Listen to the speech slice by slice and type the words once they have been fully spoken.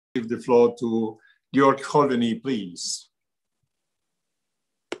give the floor to Jörg Holveny, please.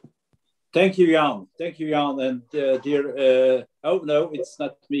 Thank you, Jan. Thank you, Jan. And dear, oh no, it's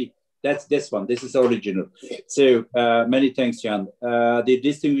not me. That's this one. This is original. So many thanks, Jan. The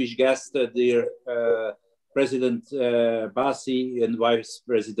distinguished guest, dear President Bassi and Vice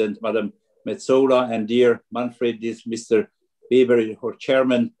President Madam Metsola, and dear Manfred, this Mr. Weber, our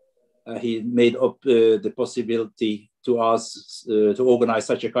chairman, he made up the possibility to us to organize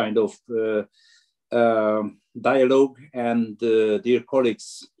such a kind of dialogue, and dear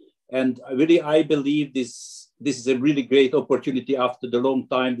colleagues. And really, I believe this is a really great opportunity after the long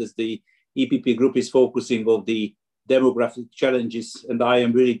time that the EPP group is focusing on the demographic challenges. And I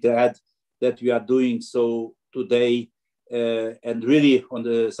am really glad that we are doing so today, and really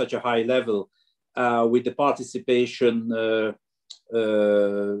on such a high level, with the participation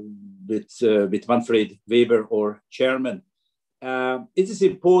with Manfred Weber, our chairman. It is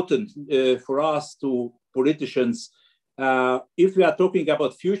important for us politicians, if we are talking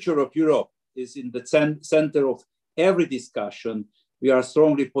about future of Europe, is in the center of every discussion. We are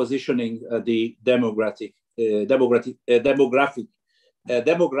strongly positioning the demographic and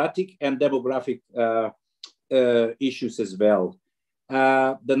demographic issues as well.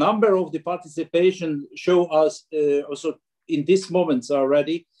 The number of the participation show us also in these moments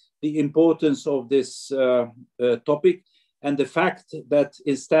already the importance of this topic, and the fact that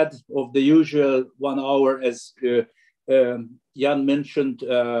instead of the usual 1 hour, as Jan mentioned,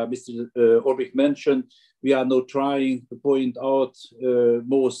 Mr. Orbic mentioned, we are now trying to point out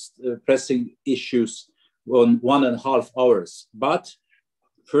most pressing issues on 1.5 hours. But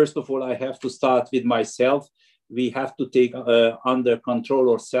first of all, I have to start with myself. We have to take under control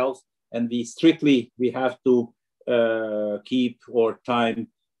ourselves, and we have to keep our time,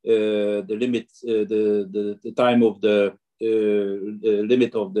 the limit, the time of the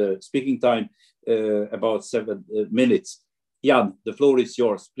limit of the speaking time, about 7 minutes. Jan, the floor is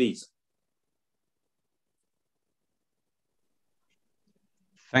yours, please.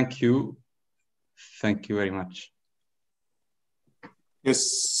 Thank you. Thank you very much.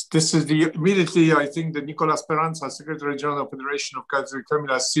 Yes, this is immediately, I think that Nicola Speranza, Secretary General of the Federation of Catholic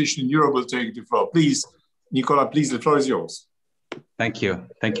Family Association in Europe, will take the floor. Please, Nicola, please, the floor is yours. Thank you.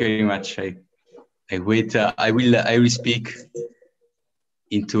 Thank you very much. I wait. I will speak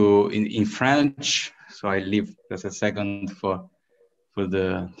in French. So I leave just a second for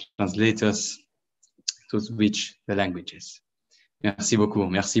the translators to switch the languages. Merci beaucoup,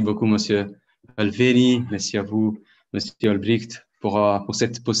 Monsieur Holveny. Merci à vous, Monsieur Olbricht, pour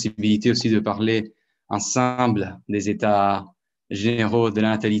cette possibilité aussi de parler ensemble des états généraux de la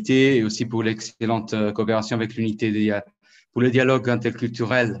natalité, et aussi pour l'excellente coopération avec l'unité pour le dialogue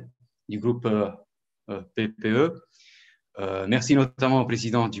interculturel du groupe PPE. Merci notamment au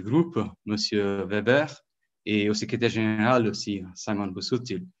président du groupe, Monsieur Weber, et au secrétaire général aussi, Simon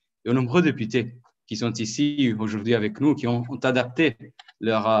Busuttil, et aux nombreux députés qui sont ici aujourd'hui avec nous, qui ont adapté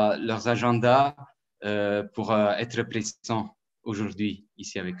leurs agendas pour être présents aujourd'hui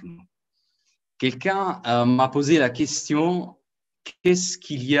ici avec nous. Quelqu'un m'a posé la question, qu'est-ce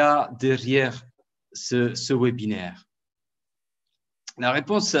qu'il y a derrière ce webinaire? La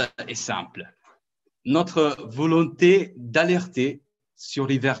réponse est simple. Notre volonté d'alerter sur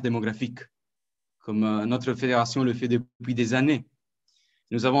l'hiver démographique, comme notre fédération le fait depuis des années.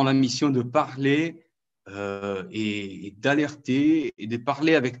 Nous avons la mission de parler et d'alerter et de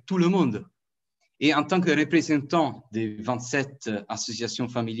parler avec tout le monde. Et en tant que représentant des 27 associations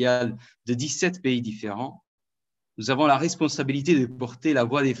familiales de 17 pays différents, nous avons la responsabilité de porter la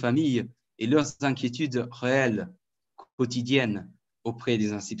voix des familles et leurs inquiétudes réelles, quotidiennes, auprès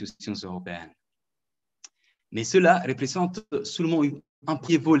des institutions européennes. Mais cela représente seulement un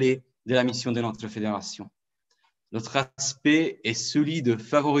pied volé de la mission de notre fédération. Notre aspect est celui de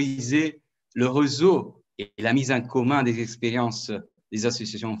favoriser le réseau et la mise en commun des expériences des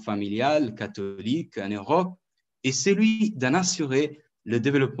associations familiales catholiques en Europe, et celui d'en assurer le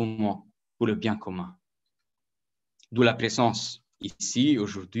développement pour le bien commun. D'où la présence ici,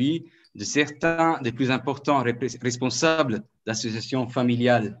 aujourd'hui, de certains des plus importants responsables d'associations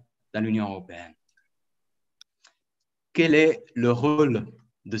familiales dans l'Union européenne. Quel est le rôle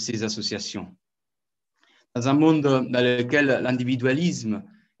de ces associations? Dans un monde dans lequel l'individualisme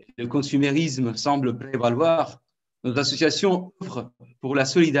et le consumérisme semblent prévaloir, nos associations œuvrent pour la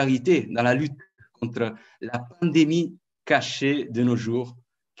solidarité dans la lutte contre la pandémie cachée de nos jours,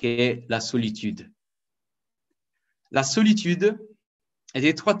 qui est la solitude. La solitude est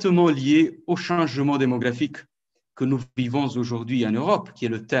étroitement liée au changement démographique que nous vivons aujourd'hui en Europe, qui est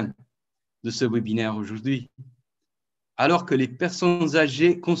le thème de ce webinaire aujourd'hui. alors que les personnes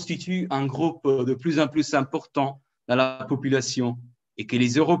âgées constituent un groupe de plus en plus important dans la population et que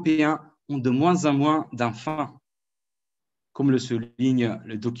les Européens ont de moins en moins d'enfants. Comme le souligne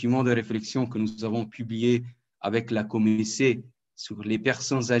le document de réflexion que nous avons publié avec la Commission sur les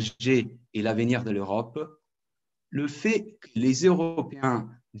personnes âgées et l'avenir de l'Europe, le fait que les Européens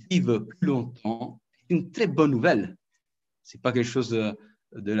vivent plus longtemps est une très bonne nouvelle. Ce n'est pas quelque chose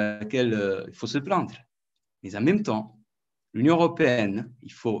de laquelle il faut se plaindre. Mais en même temps, l'Union européenne,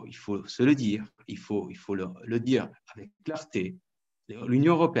 il faut se le dire, il faut le dire avec clarté,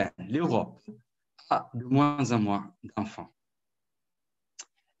 l'Union européenne, l'Europe, a de moins en moins d'enfants.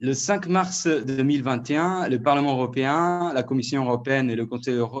 Le 5 mars 2021, le Parlement européen, la Commission européenne et le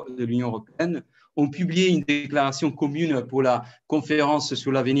Conseil de l'Union européenne ont publié une déclaration commune pour la conférence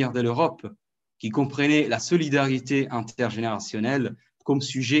sur l'avenir de l'Europe qui comprenait la solidarité intergénérationnelle comme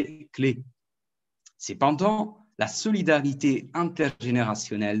sujet clé. Cependant, la solidarité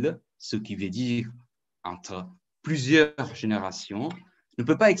intergénérationnelle, ce qui veut dire entre plusieurs générations, ne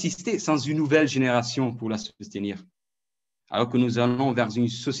peut pas exister sans une nouvelle génération pour la soutenir. Alors que nous allons vers une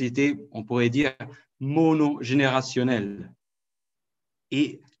société, on pourrait dire, monogénérationnelle.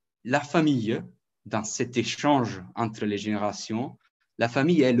 Et la famille, dans cet échange entre les générations, la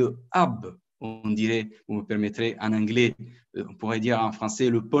famille est le hub, on dirait, vous me permettrez en anglais, on pourrait dire en français,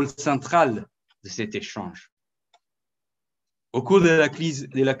 le pôle central de cet échange. Au cours de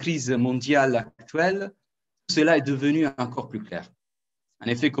la crise mondiale actuelle, cela est devenu encore plus clair. En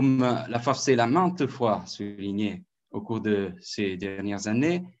effet, comme la FAFSE l'a maintes fois souligné au cours de ces dernières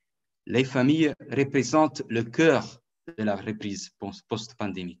années, les familles représentent le cœur de la reprise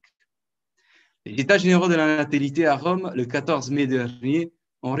post-pandémique. Les États généraux de la natalité à Rome, le 14 mai dernier,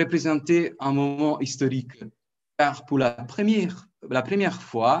 ont représenté un moment historique, car pour la première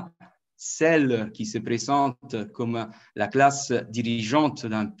fois, celle qui se présente comme la classe dirigeante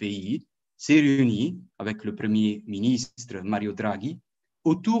d'un pays s'est réunie avec le Premier ministre Mario Draghi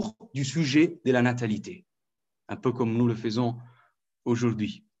autour du sujet de la natalité, un peu comme nous le faisons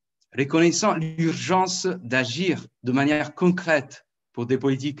aujourd'hui, reconnaissant l'urgence d'agir de manière concrète pour des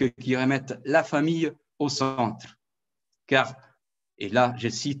politiques qui remettent la famille au centre. Car, et là je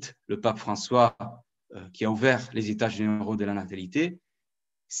cite le pape François qui a ouvert les États généraux de la natalité,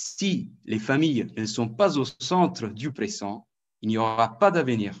 si les familles ne sont pas au centre du présent, il n'y aura pas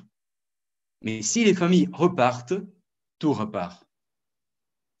d'avenir. Mais si les familles repartent, tout repart.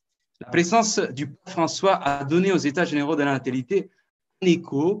 La présence du pape François a donné aux États généraux de la natalité un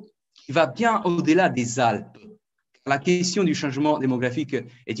écho qui va bien au-delà des Alpes. La question du changement démographique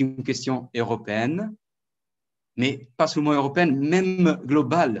est une question européenne, mais pas seulement européenne, même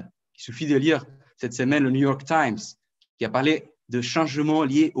globale. Il suffit de lire cette semaine le New York Times qui a parlé de changements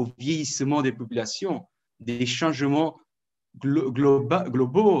liés au vieillissement des populations, des changements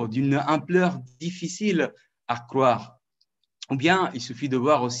globaux d'une ampleur difficile à croire. Ou bien, il suffit de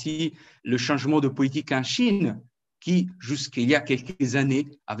voir aussi le changement de politique en Chine qui, jusqu'il y a quelques années,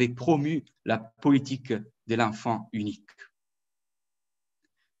 avait promu la politique de l'enfant unique.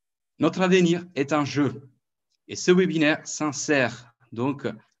 Notre avenir est en jeu et ce webinaire s'insère donc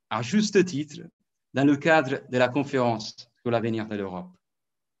à juste titre dans le cadre de la conférence sur l'avenir de l'Europe.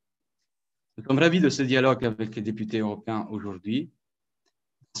 Nous sommes ravis de ce dialogue avec les députés européens aujourd'hui.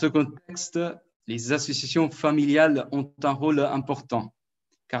 Dans ce contexte, les associations familiales ont un rôle important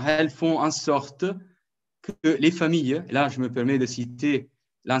car elles font en sorte que les familles, et là je me permets de citer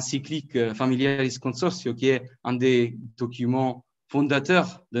l'encyclique Familiaris Consortio qui est un des documents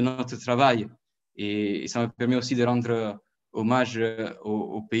fondateurs de notre travail et ça me permet aussi de rendre hommage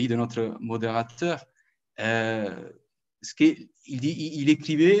au pays de notre modérateur. Il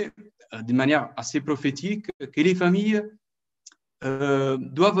écrivait de manière assez prophétique que les familles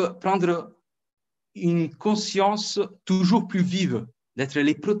doivent prendre une conscience toujours plus vive d'être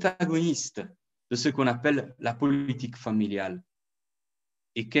les protagonistes de ce qu'on appelle la politique familiale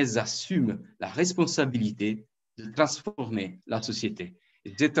et qu'elles assument la responsabilité de transformer la société.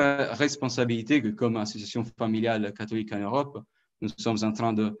 Et cette responsabilité que, comme association familiale catholique en Europe, nous sommes en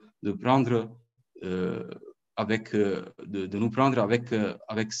train de prendre avec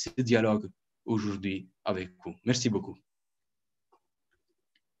ce dialogue aujourd'hui avec vous. Merci beaucoup.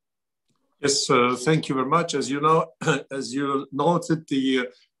 Yes, thank you very much. As you know, as you noted,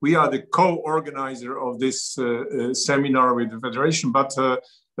 we are the co-organizer of this seminar with the Federation, but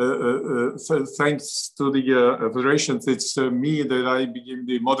thanks to the Federation, it's me that I became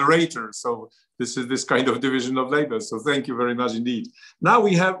the moderator. So this is this kind of division of labor. So thank you very much indeed. Now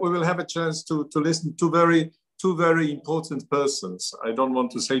we will have a chance to listen to two very important persons. I don't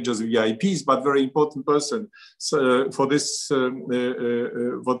want to say just VIPs, but very important person for this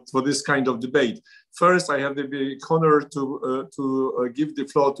kind of debate. First, I have the big honor to give the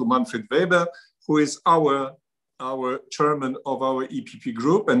floor to Manfred Weber, who is our chairman of our EPP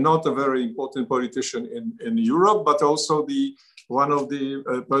group, and not a very important politician in Europe, but also one of the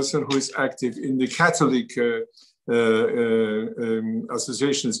person who is active in the Catholic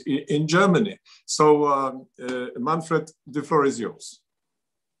associations in Germany. So Manfred, the floor is yours.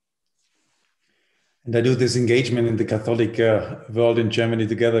 And I do this engagement in the Catholic world in Germany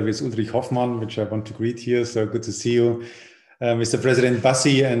together with Ulrich Hoffmann, which I want to greet here. So good to see you, Mr. President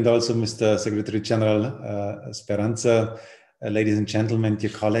Bassi, and also Mr. Secretary General Speranza. Ladies and gentlemen, dear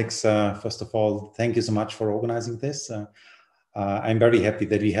colleagues, first of all, thank you so much for organizing this. I'm very happy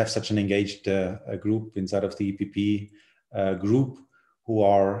that we have such an engaged group inside of the EPP group who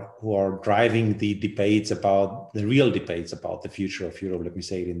are driving the debates about the real debates about the future of Europe. Let me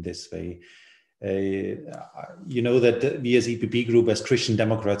say it in this way. You know that we as EPP group, as Christian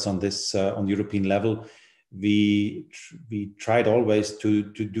Democrats on this on the European level, we tried always to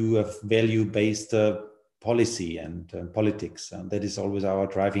do a value-based policy and politics, and that is always our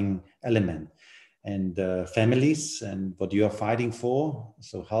driving element. And families and what you are fighting for,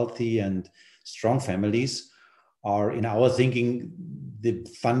 so healthy and strong families, are in our thinking the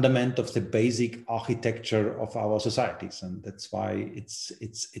fundament of the basic architecture of our societies, and that's why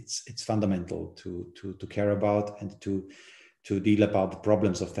it's fundamental to care about and to deal about the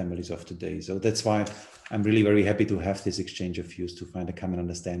problems of families of today. So that's why I'm really very happy to have this exchange of views to find a common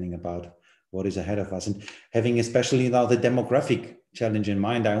understanding about what is ahead of us. And having especially now the demographic challenge in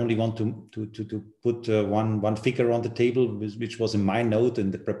mind, I only want to put one figure on the table, which was in my note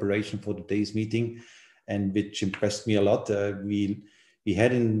in the preparation for today's meeting, and which impressed me a lot. We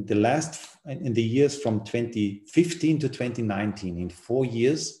had in the years from 2015 to 2019, in 4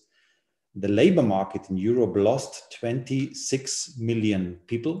 years, the labor market in Europe lost 26 million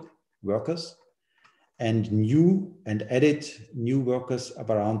people, workers, and added new workers of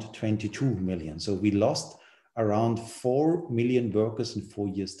around 22 million. So we lost around 4 million workers in 4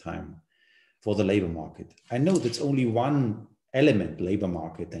 years' time for the labor market. I know that's only one element, labor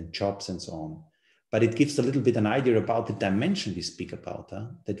market and jobs and so on, but it gives a little bit an idea about the dimension we speak about,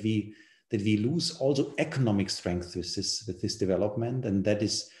 that we lose also economic strength with this development, and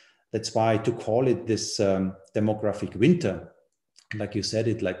that's why to call it this demographic winter, like you said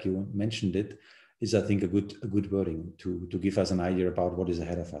it, like you mentioned it, is I think a good wording to give us an idea about what is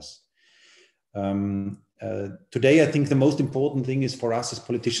ahead of us. Today, I think the most important thing is for us as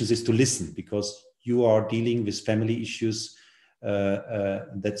politicians is to listen, because you are dealing with family issues.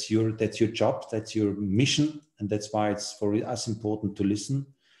 That's your job, that's your mission, and that's why it's for us important to listen.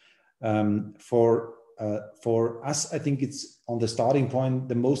 For us, I think it's on the starting point,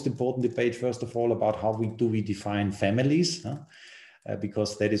 the most important debate, first of all, about how do we define families,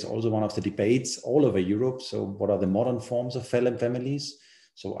 because that is also one of the debates all over Europe. So what are the modern forms of families?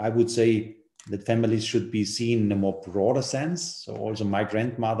 So I would say that families should be seen in a more broader sense. So also my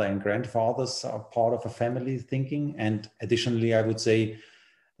grandmother and grandfathers are part of a family thinking. And additionally, I would say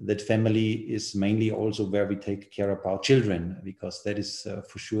that family is mainly also where we take care about children, because that is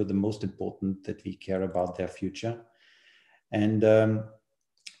for sure the most important, that we care about their future. And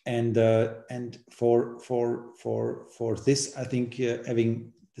for this, I think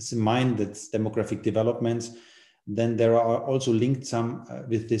having this in mind, that's demographic developments, then there are also linked some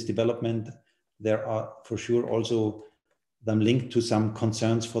with this development. There are for sure also them linked to some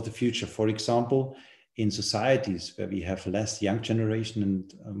concerns for the future. For example, in societies where we have less young generation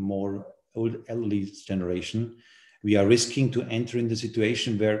and more elderly generation, we are risking to enter in the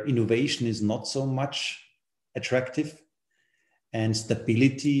situation where innovation is not so much attractive, and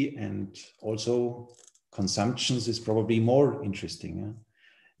stability and also consumptions is probably more interesting.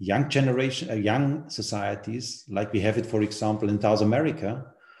 Young societies, like we have it, for example, in South America,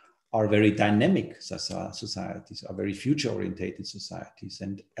 are very dynamic societies, are very future-orientated societies,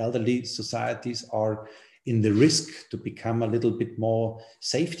 and elderly societies are in the risk to become a little bit more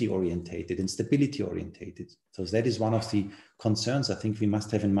safety-orientated and stability-orientated. So that is one of the concerns I think we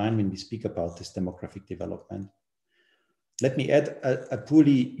must have in mind when we speak about this demographic development. Let me add a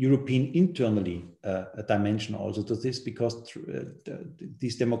purely European internally a dimension also to this, because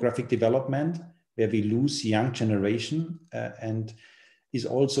this demographic development where we lose young generation and is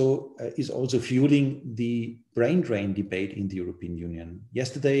also fueling the brain drain debate in the European Union.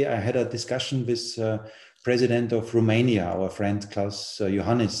 Yesterday, I had a discussion with President of Romania, our friend Klaus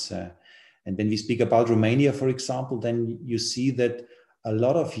Iohannis. And when we speak about Romania, for example, then you see that a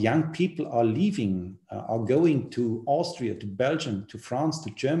lot of young people are leaving, are going to Austria, to Belgium, to France, to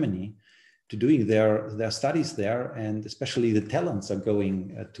Germany, to doing their studies there, and especially the talents are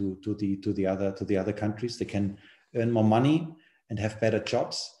going to the other countries. They can earn more money and have better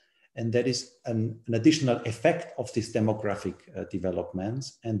jobs, and that is an additional effect of these demographic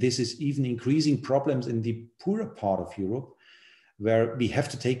developments. And this is even increasing problems in the poorer part of Europe, where we have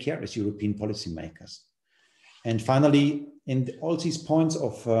to take care as European policymakers. And finally, in all these points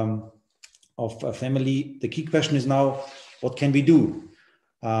of family, the key question is now, what can we do?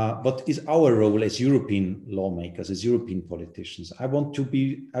 What is our role as European lawmakers, as European politicians? I want to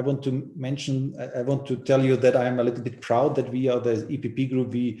tell you that I'm a little bit proud that we are the EPP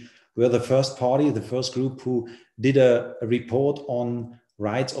group. We were the first party, the first group who did a report on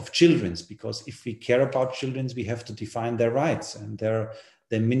rights of children, because if we care about children, we have to define their rights and their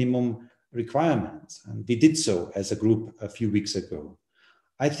minimum requirements. And we did so as a group a few weeks ago.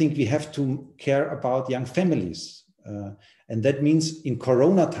 I think we have to care about young families. And that means in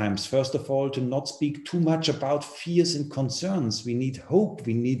Corona times, first of all, to not speak too much about fears and concerns. We need hope.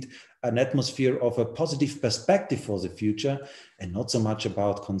 We need an atmosphere of a positive perspective for the future, and not so much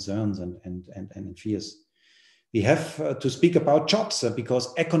about concerns and fears. We have to speak about jobs,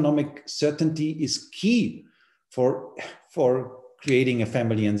 because economic certainty is key for creating a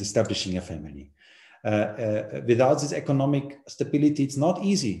family and establishing a family. Without this economic stability, it's not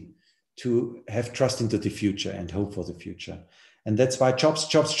easy to have trust into the future and hope for the future. And that's why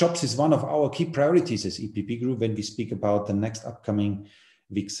jobs is one of our key priorities as EPP Group when we speak about the next upcoming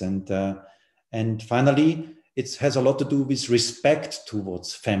weeks. And finally, it has a lot to do with respect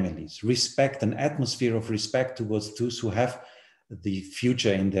towards families, respect, an atmosphere of respect towards those who have the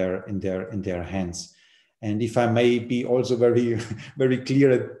future in their hands. And if I may be also very, very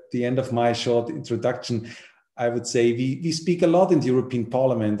clear at the end of my short introduction, I would say we speak a lot in the European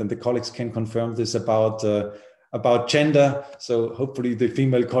Parliament, and the colleagues can confirm this about gender. So hopefully the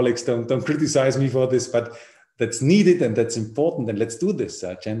female colleagues don't criticize me for this, but that's needed and that's important, and let's do this.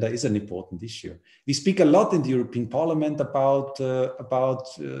 Gender is an important issue. We speak a lot in the European Parliament about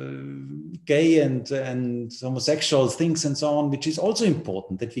gay and homosexual things and so on, which is also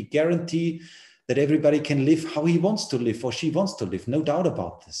important, that we guarantee that everybody can live how he wants to live or she wants to live, no doubt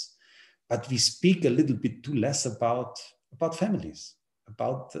about this. But we speak a little bit too less about families,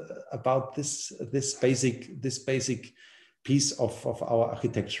 about this basic piece of our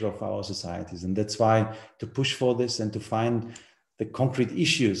architecture of our societies. And that's why to push for this and to find the concrete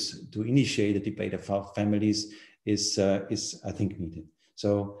issues to initiate a debate about families is I think needed.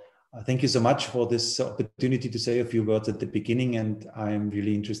 So thank you so much for this opportunity to say a few words at the beginning, and I'm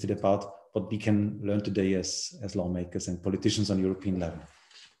really interested about what we can learn today as lawmakers and politicians on European level.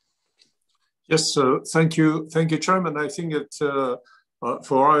 Yes, thank you, Chairman. I think that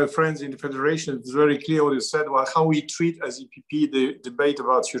for our friends in the Federation, it's very clear what you said about how we treat as EPP the debate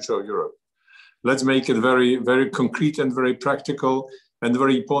about future of Europe. Let's make it very, very concrete and very practical and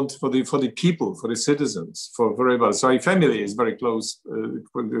very important for the people, for the citizens, for everybody. So our family is very close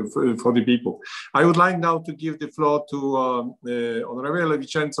for the people. I would like now to give the floor to Onorevole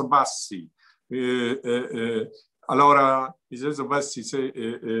Vincenzo Bassi. Allora, Vincenzo Bassi,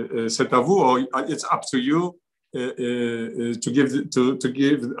 c'est à vous, or it's up to you to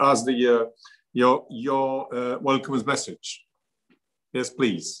give us your welcome message. Yes,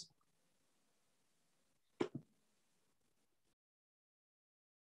 please.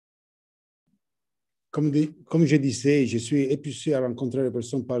 Comme je disais, je suis épuisé à rencontrer les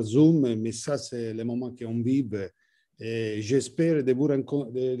personnes par Zoom, mais ça, c'est le moment qu'on vive. Et j'espère de vous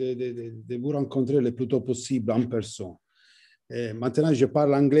rencontrer le plus tôt possible en personne. Et maintenant, je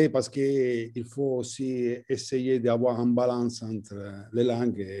parle anglais parce qu'il faut aussi essayer d'avoir un balance entre les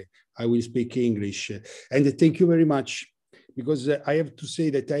langues. I will speak English. And thank you very much, because I have to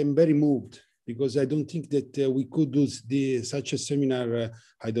say that I'm very moved, because I don't think that we could do such a seminar,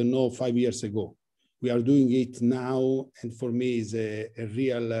 I don't know, 5 years ago. We are doing it now, and for me is a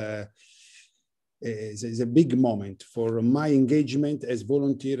real, is a big moment for my engagement as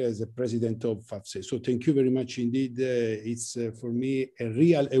volunteer, as a president of FAFSE. So thank you very much indeed. It's for me a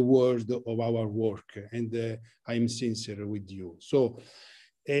real award of our work, and I'm sincere with you. So,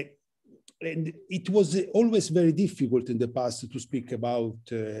 and it was always very difficult in the past to speak about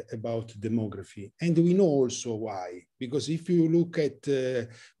demography, and we know also why. Because if you look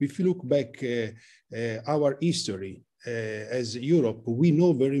back our history as Europe, we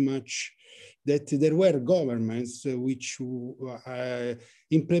know very much that there were governments which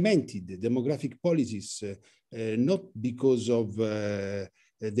implemented demographic policies not because of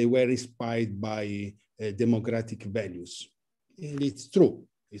they were inspired by democratic values. And it's true,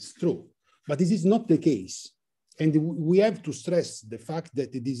 but this is not the case. And we have to stress the fact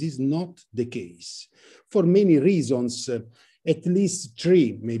that this is not the case for many reasons, at least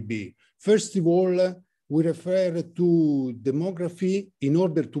three maybe. First of all, we refer to demography in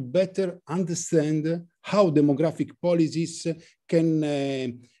order to better understand how demographic policies can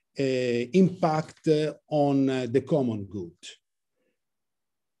impact on the common good,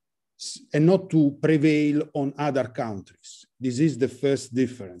 and not to prevail on other countries. This is the first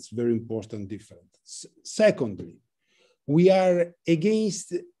difference, very important difference. Secondly, we are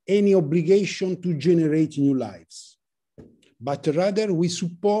against any obligation to generate new lives, but rather we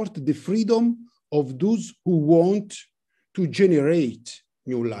support the freedom of those who want to generate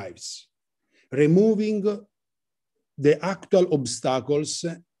new lives, removing the actual obstacles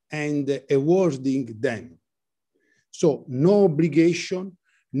and awarding them. So no obligation,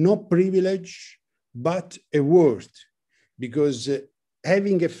 no privilege, but a word, because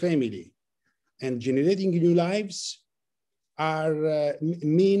having a family and generating new lives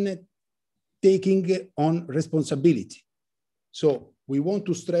mean taking on responsibility. So we want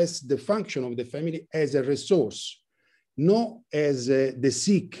to stress the function of the family as a resource, not as the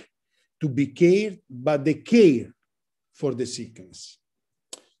sick to be cared, but the care for the sickness.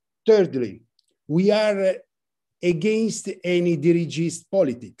 Thirdly, we are against any dirigist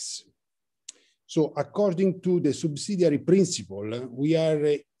politics. So according to the subsidiary principle, we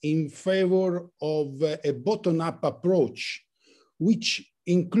are in favor of a bottom-up approach, which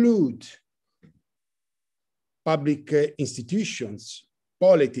include public institutions,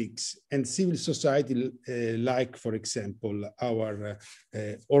 politics, and civil society, like, for example, our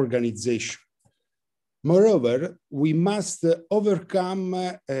organization. Moreover, we must overcome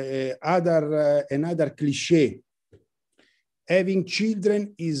another cliché. Having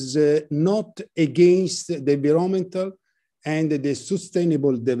children is not against the environmental and the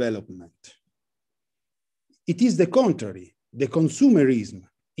sustainable development. It is the contrary. The consumerism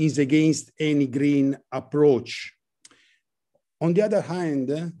is against any green approach. On the other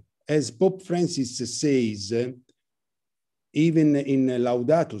hand, as Pope Francis says, even in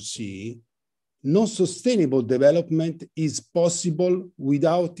Laudato Si, no sustainable development is possible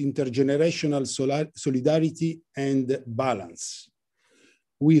without intergenerational solidarity and balance.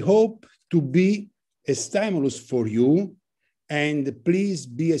 We hope to be a stimulus for you, and please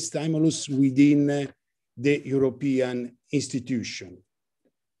be a stimulus within the European institution.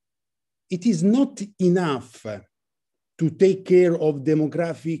 It is not enough to take care of the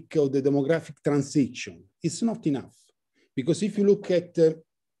demographic transition. It's not enough, because if you look at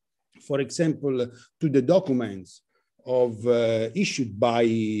for example, to the documents issued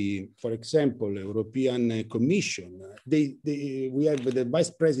by, for example, European Commission. We have the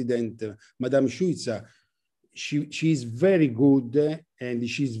Vice President, Madame Suica. She is very good and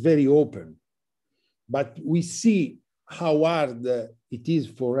she's very open. But we see how hard it is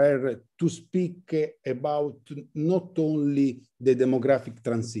for her to speak about not only the demographic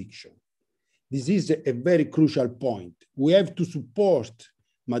transition. This is a very crucial point. We have to support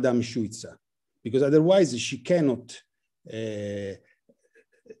Madame Suica, because otherwise she cannot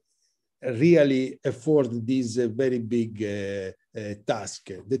really afford this very big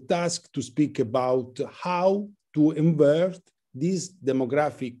task. The task to speak about how to invert this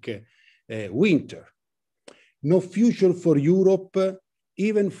demographic winter. No future for Europe,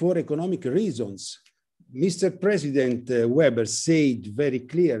 even for economic reasons. Mr. President Weber said very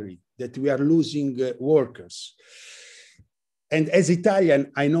clearly that we are losing workers. And as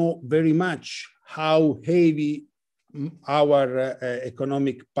Italian, I know very much how heavy our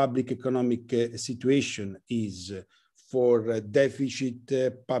public economic situation is for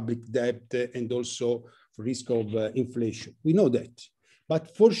deficit, public debt, and also risk of inflation. We know that.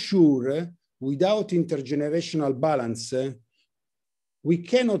 But for sure, without intergenerational balance, we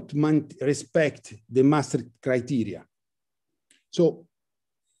cannot respect the Maastricht criteria. So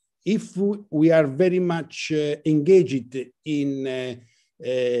if we are very much engaged in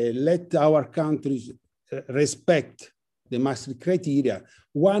let our countries respect the Maastricht criteria,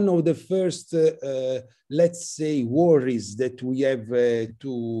 one of the first, let's say, worries that we have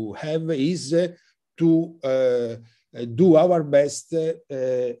to have is to do our best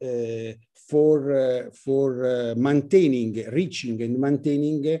for reaching and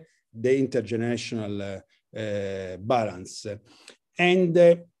maintaining the intergenerational balance. And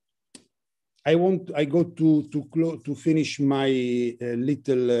I go to finish my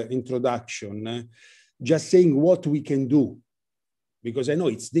little introduction, just saying what we can do, because I know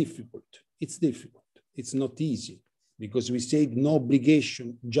it's difficult. It's difficult. It's not easy, because we said no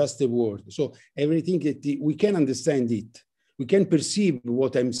obligation, just a word. So everything that we can understand it. We can perceive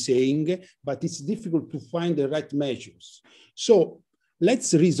what I'm saying, but it's difficult to find the right measures. So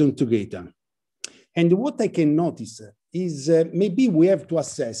let's reason together. And what I can notice is maybe we have to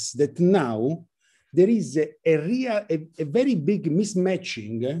assess that now there is a very big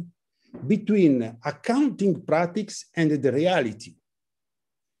mismatching between accounting practice and the reality.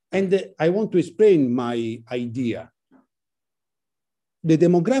 And I want to explain my idea. The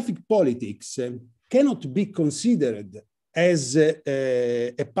demographic politics cannot be considered as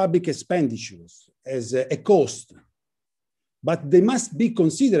a public expenditures, as a cost, but they must be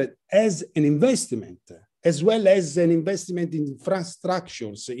considered as an investment, as well as an investment in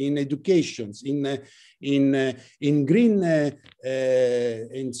infrastructures, in education, in green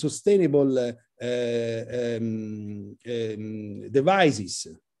and sustainable devices.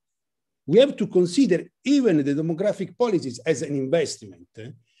 We have to consider even the demographic policies as an investment,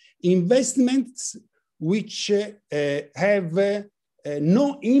 investments which have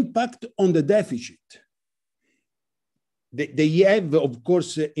no impact on the deficit. They have, of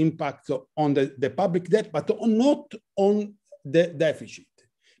course, impact on the public debt, but not on the deficit,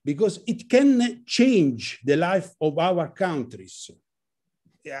 because it can change the life of our countries.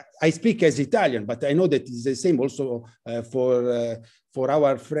 I speak as Italian, but I know that it's the same also for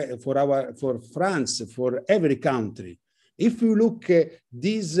France, for every country. If you look at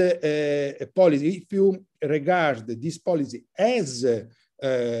this policy, if you regard this policy as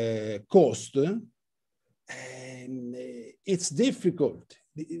cost, it's difficult.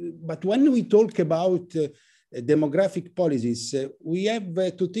 But when we talk about demographic policies, we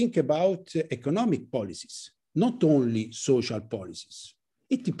have to think about economic policies, not only social policies.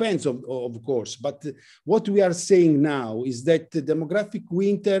 It depends, of course, but what we are saying now is that the demographic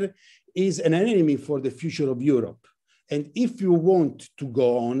winter is an enemy for the future of Europe. And if you want to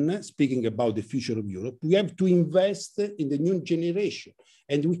go on speaking about the future of Europe, we have to invest in the new generation.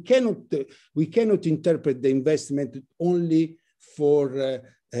 And we cannot interpret the investment only for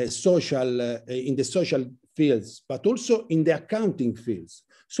social, in the social fields, but also in the accounting fields.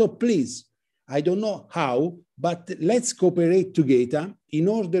 So please, I don't know how, but let's cooperate together in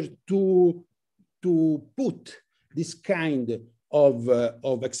order to put this kind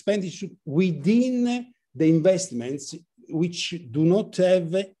of expenditure within the investments which do not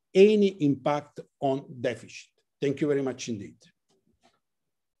have any impact on deficit. Thank you very much indeed.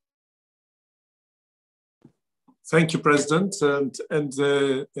 Thank you, President, and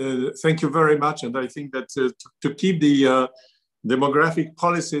thank you very much. And I think that to keep the demographic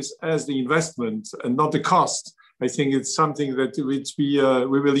policies as the investment and not the cost, I think it's something that which we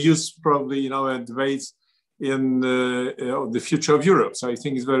will use probably in our debates in the future of Europe. So I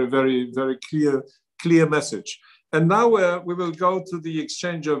think it's very, very, very clear message. And now we will go to the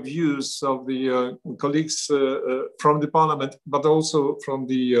exchange of views of the colleagues from the Parliament, but also from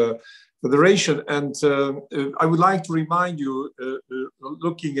the Federation. And I would like to remind you,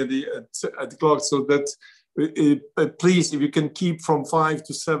 looking at the clock, so that please, if you can keep from 5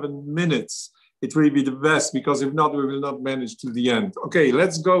 to 7 minutes, it will be the best, because if not, we will not manage to the end. Okay,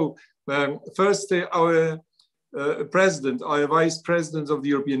 let's go. First, our President, our Vice President of the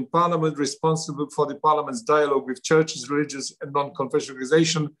European Parliament, responsible for the Parliament's dialogue with churches, religious and non-confessional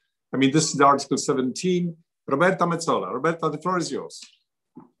organizations. I mean, this is Article 17. Roberta Metsola. Roberta, the floor is yours.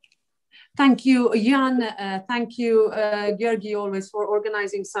 Thank you, Jan. Thank you, Georgi, always for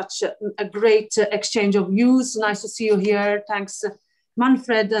organizing such a great exchange of views. Nice to see you here. Thanks,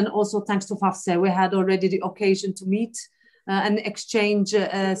 Manfred, and also thanks to FAFSE. We had already the occasion to meet and exchange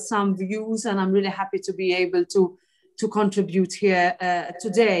some views, and I'm really happy to be able to contribute here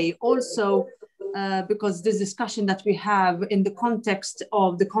today. Also, because this discussion that we have in the context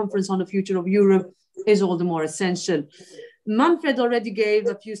of the Conference on the Future of Europe is all the more essential. Manfred already gave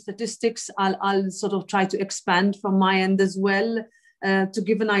a few statistics. I'll sort of try to expand from my end as well to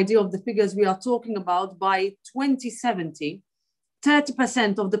give an idea of the figures we are talking about. By 2070,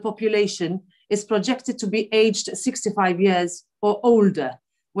 30% of the population is projected to be aged 65 years or older,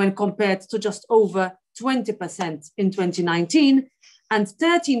 when compared to just over 20% in 2019, and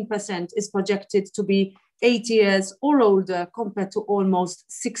 13% is projected to be 80 years or older, compared to almost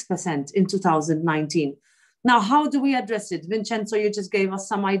 6% in 2019. Now, how do we address it? Vincenzo, you just gave us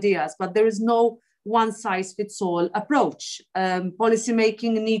some ideas, but there is no one-size-fits-all approach.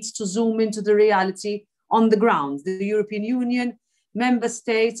 Policymaking needs to zoom into the reality on the ground. The European Union, member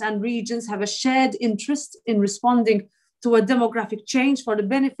states and regions have a shared interest in responding to a demographic change for the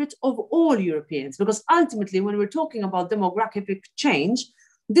benefit of all Europeans, because ultimately, when we're talking about demographic change,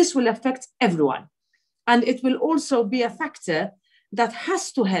 this will affect everyone. And it will also be a factor that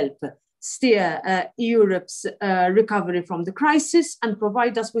has to help steer Europe's recovery from the crisis and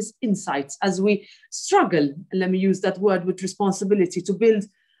provide us with insights as we struggle, let me use that word with responsibility, to build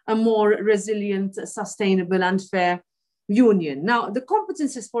a more resilient, sustainable and fair union. Now, the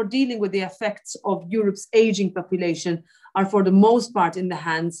competences for dealing with the effects of Europe's aging population are for the most part in the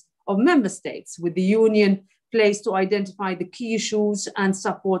hands of member states, with the union placed to identify the key issues and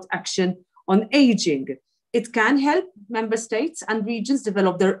support action on aging. It can help member states and regions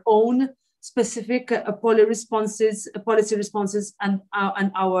develop their own specific policy responses and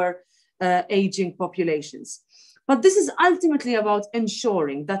our aging populations. But this is ultimately about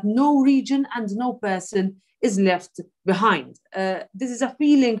ensuring that no region and no person is left behind. This is a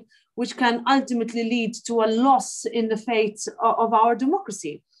feeling which can ultimately lead to a loss in the fate of our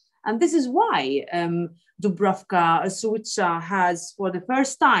democracy. And this is why Dubravka Šuica has, for the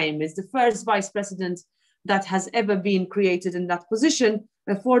first time, is the first vice president that has ever been created in that position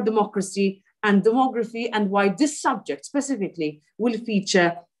for democracy and demography, and why this subject specifically will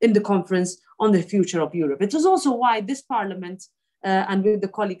feature in the conference on the future of Europe. It was also why this parliament, and with the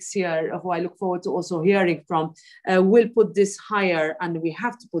colleagues here, who I look forward to also hearing from, will put this higher, and we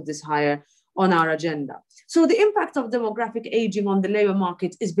have to put this higher on our agenda. So the impact of demographic aging on the labour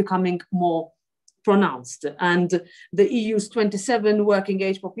market is becoming more pronounced, and the EU's 27 working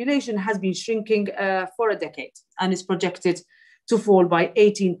age population has been shrinking for a decade and is projected to fall by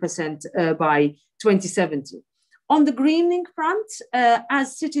 18% by 2070. On the greening front,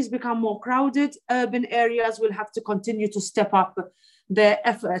 as cities become more crowded, urban areas will have to continue to step up their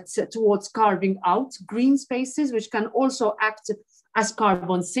efforts towards carving out green spaces, which can also act as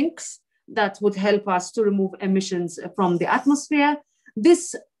carbon sinks that would help us to remove emissions from the atmosphere.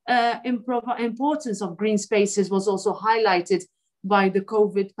 This importance of green spaces was also highlighted by the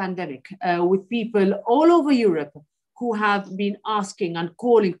COVID pandemic, with people all over Europe who have been asking and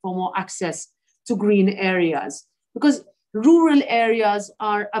calling for more access to green areas, because rural areas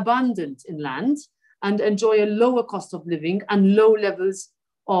are abundant in land and enjoy a lower cost of living and low levels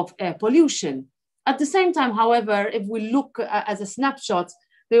of air pollution. At the same time, however, if we look as a snapshot,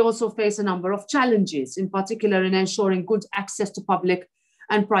 they also face a number of challenges, in particular in ensuring good access to public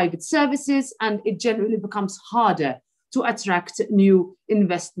and private services, and it generally becomes harder to attract new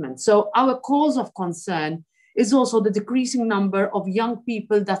investment. So our cause of concern is also the decreasing number of young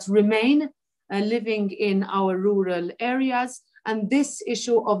people that remain living in our rural areas. And this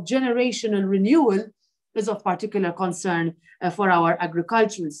issue of generational renewal is of particular concern for our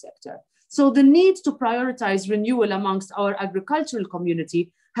agricultural sector. So the need to prioritize renewal amongst our agricultural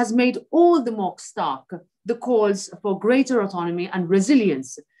community has made all the more stark the calls for greater autonomy and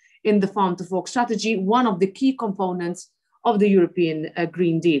resilience in the Farm to Fork strategy, one of the key components of the European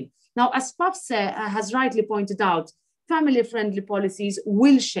Green Deal. Now, as Papse has rightly pointed out, family-friendly policies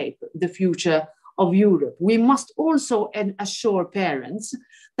will shape the future of Europe. We must also assure parents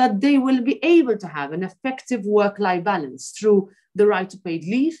that they will be able to have an effective work-life balance through the right to paid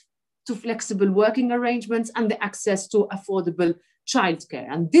leave, to flexible working arrangements, and the access to affordable childcare.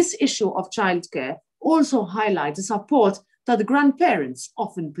 And this issue of childcare also highlights the support that the grandparents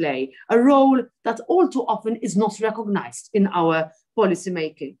often play, a role that all too often is not recognized in our policy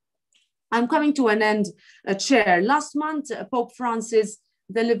making. I'm coming to an end, Chair. Last month, Pope Francis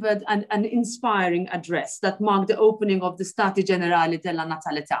delivered an inspiring address that marked the opening of the Stati Generali della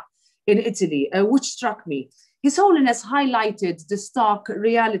Natalità in Italy, which struck me. His Holiness highlighted the stark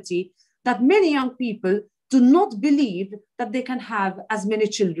reality that many young people do not believe that they can have as many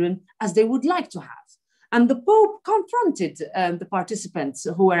children as they would like to have. And the Pope confronted the participants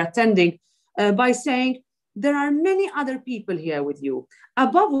who were attending by saying, there are many other people here with you.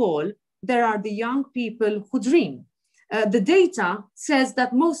 Above all, there are the young people who dream. The data says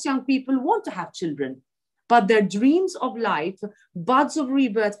that most young people want to have children, but their dreams of life, buds of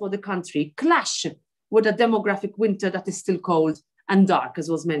rebirth for the country, clash with a demographic winter that is still cold and dark, as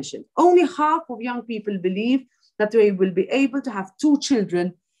was mentioned. Only half of young people believe that they will be able to have 2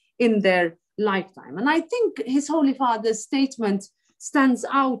 children in their lifetime. And I think His Holy Father's statement stands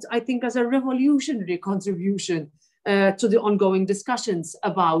out, I think, as a revolutionary contribution to the ongoing discussions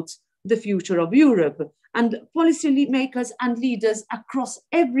about the future of Europe. And policy makers and leaders across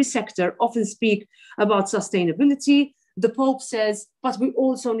every sector often speak about sustainability. The Pope says, but we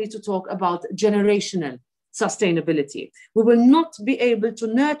also need to talk about generational sustainability. We will not be able to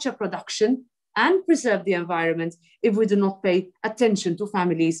nurture production and preserve the environment if we do not pay attention to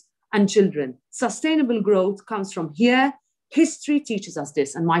families and children. Sustainable growth comes from here. History teaches us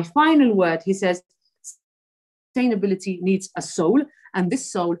this. And my final word, he says, sustainability needs a soul, and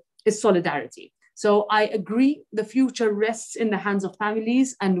this soul is solidarity. So I agree, the future rests in the hands of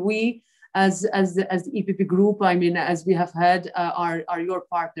families, and we, as the EPP group, I mean, as we have heard, are your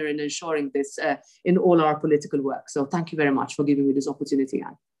partner in ensuring this in all our political work. So thank you very much for giving me this opportunity,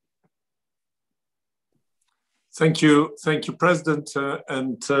 Anne. Thank you, President.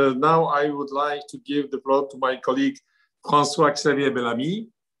 Now I would like to give the floor to my colleague, François-Xavier Bellamy,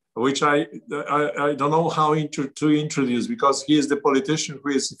 which I don't know how to introduce, because he is the politician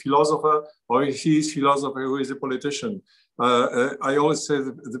who is a philosopher, or he is philosopher who is a politician. I always say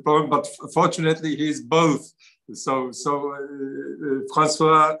the problem, but fortunately he is both. So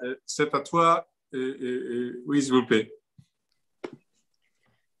François, c'est à toi, oui, s'il vous plaît.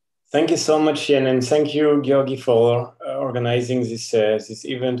 Thank you so much, Ian, and thank you, Georgi, for organizing this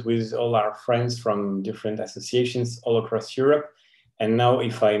event with all our friends from different associations all across Europe. And now,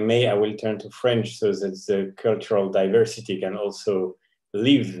 if I may, I will turn to French so that the cultural diversity can also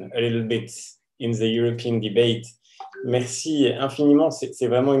live a little bit in the European debate. Merci infiniment. C'est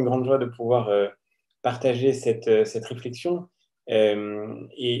vraiment une grande joie de pouvoir partager cette réflexion.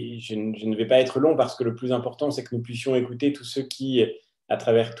 Et je ne vais pas être long parce que le plus important, c'est que nous puissions écouter tous ceux qui, à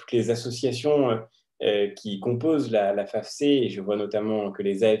travers toutes les associations qui composent la FAFC, et je vois notamment que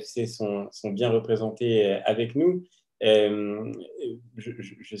les AFC sont bien représentés avec nous.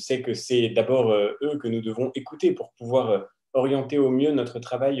 Je sais que c'est d'abord eux que nous devons écouter pour pouvoir orienter au mieux notre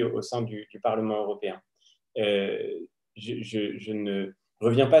travail au sein du Parlement européen. Je ne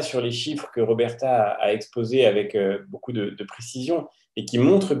reviens pas sur les chiffres que Roberta a exposés avec beaucoup de précision et qui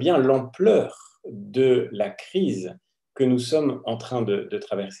montrent bien l'ampleur de la crise que nous sommes en train de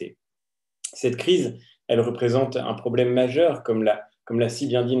traverser. Cette crise, elle représente un problème majeur, comme l'a si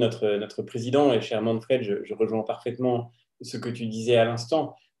bien dit notre président, et cher Manfred, je rejoins parfaitement ce que tu disais à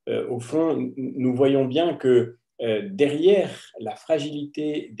l'instant. Au fond, nous voyons bien que derrière la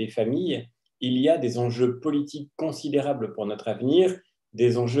fragilité des familles, il y a des enjeux politiques considérables pour notre avenir,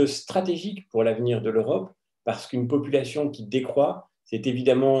 des enjeux stratégiques pour l'avenir de l'Europe, parce qu'une population qui décroît, c'est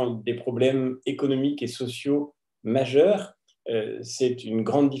évidemment des problèmes économiques et sociaux majeurs. C'est une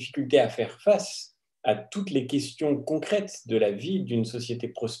grande difficulté à faire face à toutes les questions concrètes de la vie d'une société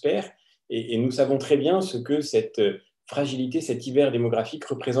prospère. Et nous savons très bien ce que cette fragilité, cet hiver démographique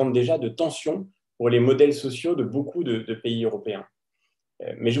représente déjà de tensions pour les modèles sociaux de beaucoup de pays européens.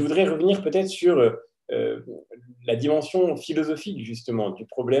 Mais je voudrais revenir peut-être sur la dimension philosophique, justement, du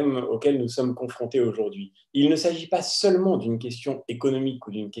problème auquel nous sommes confrontés aujourd'hui. Il ne s'agit pas seulement d'une question économique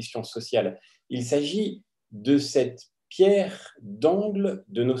ou d'une question sociale. Il s'agit de cette pierre d'angle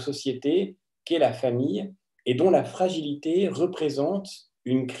de nos sociétés qu'est la famille et dont la fragilité représente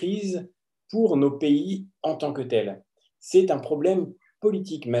une crise pour nos pays en tant que tel. C'est un problème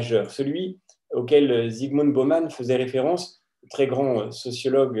politique majeur, celui auquel Zygmunt Bauman faisait référence, très grand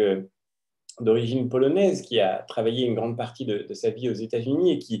sociologue d'origine polonaise qui a travaillé une grande partie de sa vie aux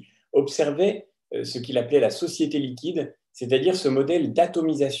États-Unis et qui observait ce qu'il appelait la société liquide, c'est-à-dire ce modèle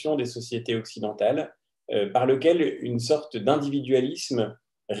d'atomisation des sociétés occidentales par lequel une sorte d'individualisme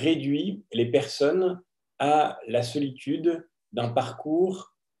réduit les personnes à la solitude d'un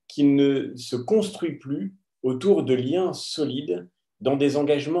parcours qui ne se construit plus autour de liens solides, dans des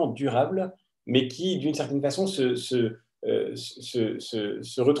engagements durables, mais qui, d'une certaine façon, se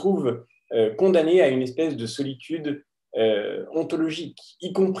retrouvent condamnés à une espèce de solitude ontologique,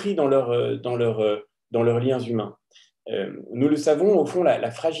 y compris dans leurs liens humains. Nous le savons, au fond,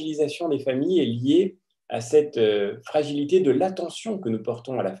 la fragilisation des familles est liée à cette fragilité de l'attention que nous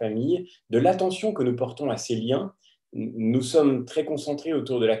portons à la famille, de l'attention que nous portons à ces liens. Nous sommes très concentrés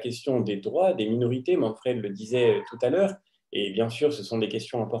autour de la question des droits, des minorités, Manfred le disait tout à l'heure, et bien sûr, ce sont des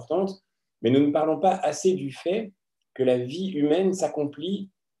questions importantes, mais nous ne parlons pas assez du fait que la vie humaine s'accomplit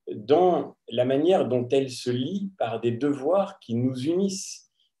dans la manière dont elle se lie par des devoirs qui nous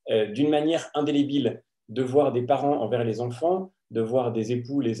unissent d'une manière indélébile. Devoirs des parents envers les enfants, devoirs des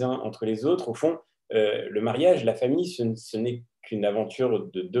époux les uns entre les autres. Au fond, le mariage, la famille, ce n'est qu'une aventure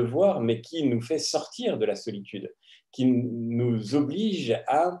de devoir, mais qui nous fait sortir de la solitude, qui nous oblige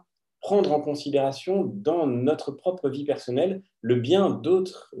à prendre en considération dans notre propre vie personnelle le bien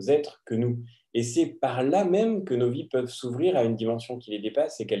d'autres êtres que nous. Et c'est par là même que nos vies peuvent s'ouvrir à une dimension qui les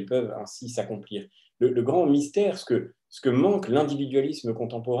dépasse et qu'elles peuvent ainsi s'accomplir. Le grand mystère, ce que manque l'individualisme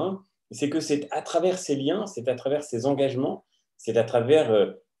contemporain, c'est que c'est à travers ces liens, c'est à travers ces engagements, c'est à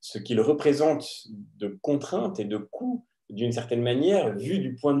travers ce qu'ils représentent de contraintes et de coûts, d'une certaine manière, vu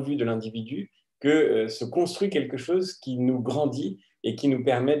du point de vue de l'individu, que se construit quelque chose qui nous grandit et qui nous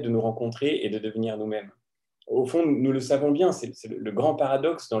permet de nous rencontrer et de devenir nous-mêmes. Au fond, nous le savons bien, c'est le grand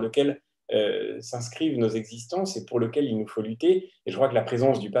paradoxe dans lequel s'inscrivent nos existences et pour lequel il nous faut lutter. Et je crois que la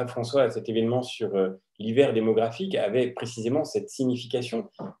présence du pape François à cet événement sur l'hiver démographique avait précisément cette signification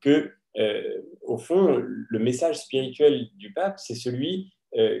que, au fond, le message spirituel du pape, c'est celui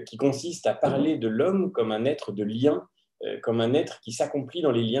qui consiste à parler de l'homme comme un être de lien, comme un être qui s'accomplit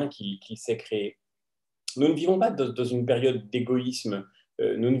dans les liens qu'il sait créer. Nous ne vivons pas dans une période d'égoïsme,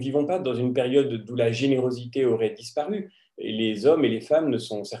 nous ne vivons pas dans une période d'où la générosité aurait disparu. Et les hommes et les femmes ne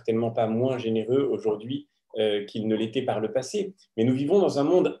sont certainement pas moins généreux aujourd'hui qu'ils ne l'étaient par le passé. Mais nous vivons dans un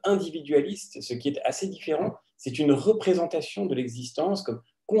monde individualiste, ce qui est assez différent. C'est une représentation de l'existence comme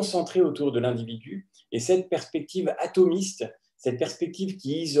concentrée autour de l'individu. Et cette perspective atomiste, cette perspective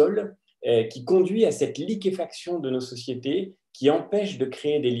qui isole, qui conduit à cette liquéfaction de nos sociétés, qui empêche de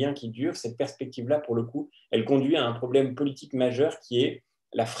créer des liens qui durent, cette perspective-là, pour le coup, elle conduit à un problème politique majeur qui est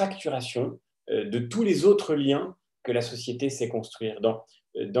la fracturation de tous les autres liens que la société sait construire.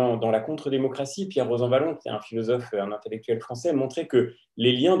 Dans la contre-démocratie, Pierre Rosanvallon, qui est un philosophe, un intellectuel français, montrait que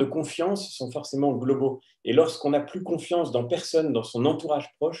les liens de confiance sont forcément globaux. Et lorsqu'on n'a plus confiance dans personne, dans son entourage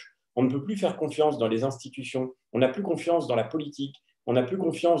proche, on ne peut plus faire confiance dans les institutions, on n'a plus confiance dans la politique, on n'a plus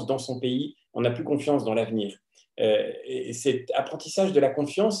confiance dans son pays, on n'a plus confiance dans l'avenir. Et cet apprentissage de la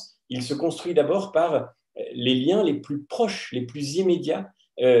confiance, il se construit d'abord par les liens les plus proches, les plus immédiats.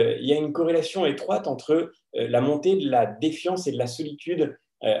 Il y a une corrélation étroite entre la montée de la défiance et de la solitude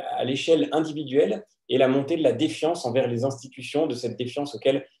à l'échelle individuelle et la montée de la défiance envers les institutions, de cette défiance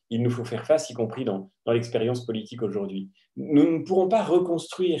auquel il nous faut faire face, y compris dans l'expérience politique aujourd'hui. Nous ne pourrons pas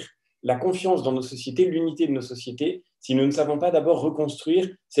reconstruire la confiance dans nos sociétés, l'unité de nos sociétés, si nous ne savons pas d'abord reconstruire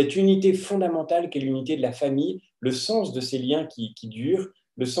cette unité fondamentale qu'est l'unité de la famille, le sens de ces liens qui durent,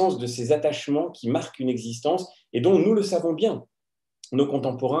 le sens de ces attachements qui marquent une existence et dont nous le savons bien. Nos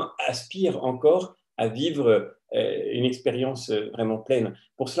contemporains aspirent encore à vivre une expérience vraiment pleine.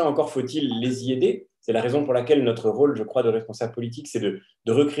 Pour cela, encore faut-il les y aider. C'est la raison pour laquelle notre rôle, je crois, de responsable politique, c'est de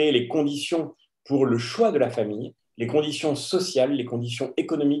recréer les conditions pour le choix de la famille, les conditions sociales, les conditions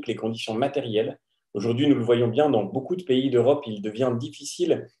économiques, les conditions matérielles. Aujourd'hui, nous le voyons bien, dans beaucoup de pays d'Europe, il devient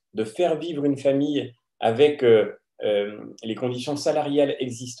difficile de faire vivre une famille avec les conditions salariales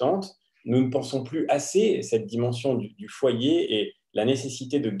existantes. Nous ne pensons plus assez cette dimension du foyer et la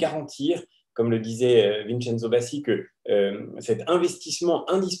nécessité de garantir, comme le disait Vincenzo Bassi, que cet investissement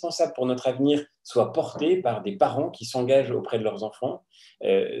indispensable pour notre avenir soit porté par des parents qui s'engagent auprès de leurs enfants.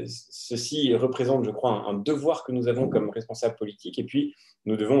 Ceci représente, je crois, un devoir que nous avons comme responsables politiques. Et puis,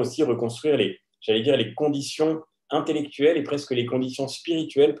 nous devons aussi reconstruire les conditions intellectuelles et presque les conditions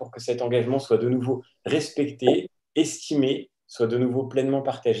spirituelles pour que cet engagement soit de nouveau respecté, estimé, soit de nouveau pleinement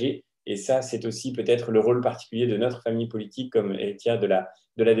partagé. Et ça, c'est aussi peut-être le rôle particulier de notre famille politique comme héritière de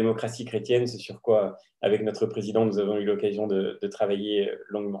la démocratie chrétienne, c'est sur quoi, avec notre président, nous avons eu l'occasion de travailler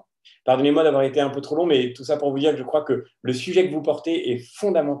longuement. Pardonnez-moi d'avoir été un peu trop long, mais tout ça pour vous dire que je crois que le sujet que vous portez est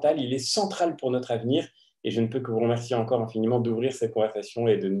fondamental, il est central pour notre avenir, et je ne peux que vous remercier encore infiniment d'ouvrir cette conversation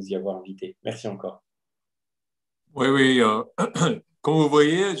et de nous y avoir invités. Merci encore. Oui, comme vous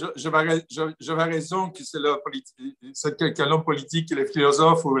voyez, j'avais raison que c'est quelqu'un l'homme politique qui est le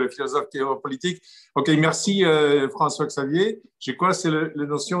philosophe ou le philosophe qui est l'homme politique. Ok, merci François-Xavier. Je crois que c'est la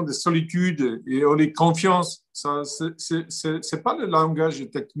notion de solitude et de confiance. C'est pas le langage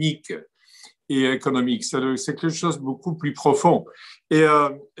technique et économique, c'est quelque chose de beaucoup plus profond. Et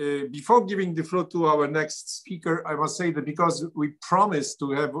before giving the floor to our next speaker, I must say that because we promised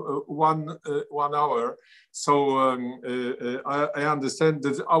to have 1 hour, so I understand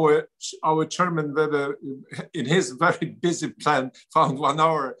that our chairman Weber, in his very busy plan, found 1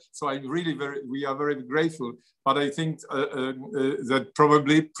 hour. So we are very grateful. But I think that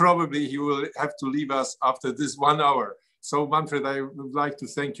probably he will have to leave us after this 1 hour. So Manfred, I would like to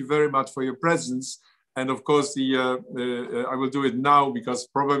thank you very much for your presence. And of course, I will do it now because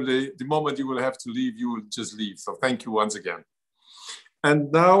probably the moment you will have to leave, you will just leave. So thank you once again.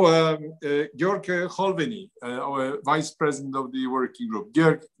 And now, Georg Holveny, our Vice President of the Working Group.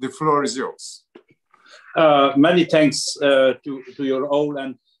 Georg, the floor is yours. Many thanks to your all,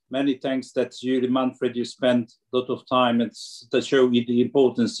 and many thanks that you, Manfred, you spent a lot of time to show the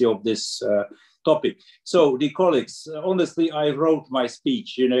importance of this topic. So, the colleagues, honestly, I wrote my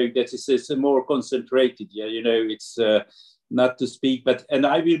speech, that is more concentrated, it's not to speak, and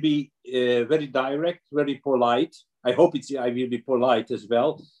I will be very direct, very polite. I hope I will be polite as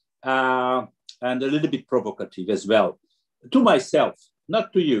well, and a little bit provocative as well. To myself,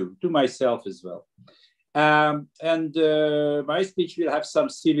 not to you, to myself as well. My speech will have some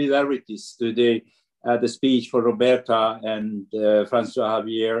similarities to the speech for Roberta and François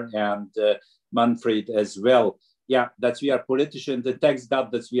Xavier and Manfred as well. yeah, that we are politicians. The text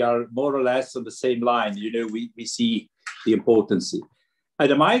that we are more or less on the same line. You know, we see the importance.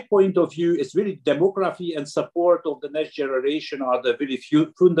 And my point of view is really demography and support of the next generation are the very few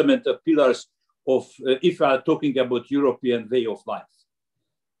fundamental pillars of, if we are talking about European way of life.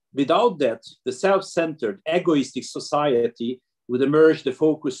 Without that, the self-centered, egoistic society would emerge. The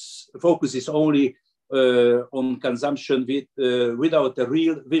focus is only on consumption without a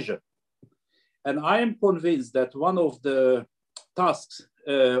real vision. And I am convinced that one of the tasks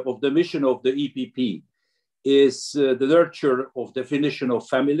of the mission of the EPP is the nurture of definition of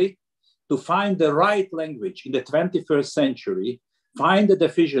family, to find the right language in the 21st century, find the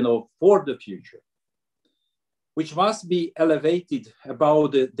definition of for the future, which must be elevated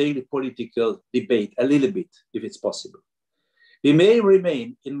above the daily political debate a little bit, if it's possible. We may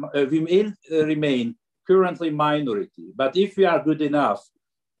remain currently minority, but if we are good enough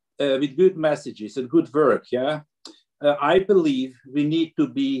with good messages and good work, yeah, I believe we need to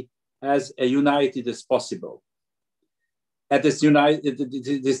be as united as possible. And this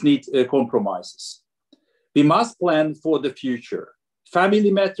need compromises. We must plan for the future.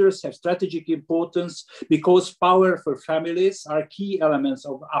 Family matters have strategic importance because power for families are key elements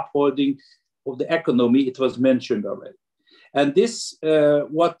of upholding of the economy. It was mentioned already. And this,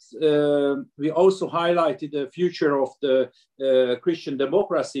 we also highlighted the future of the Christian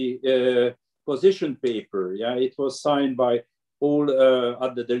democracy position paper. Yeah, it was signed by all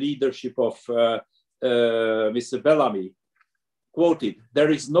under the leadership of Mr. Bellamy. Quoted: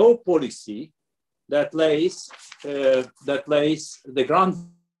 "There is no policy that lays the ground."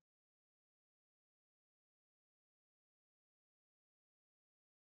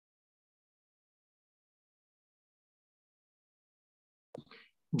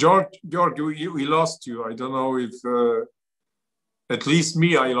 George, we lost you. I don't know if, at least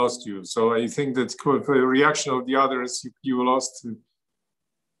me, I lost you. So I think that for the reaction of the others, you lost.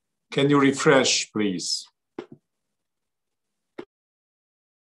 Can you refresh, please?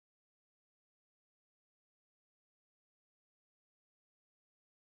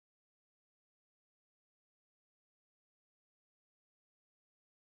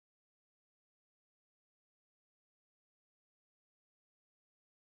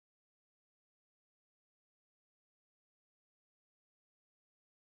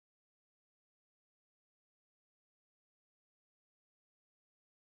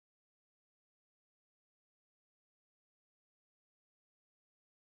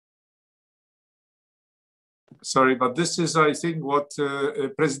 Sorry, but this is, I think, what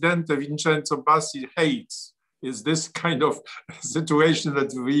President Vincenzo Bassi hates, is this kind of situation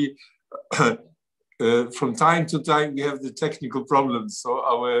that we, from time to time, we have the technical problems, so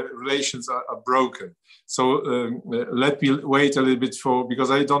our relations are broken. So let me wait a little bit because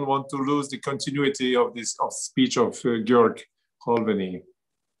I don't want to lose the continuity of this speech of Georg Holveny.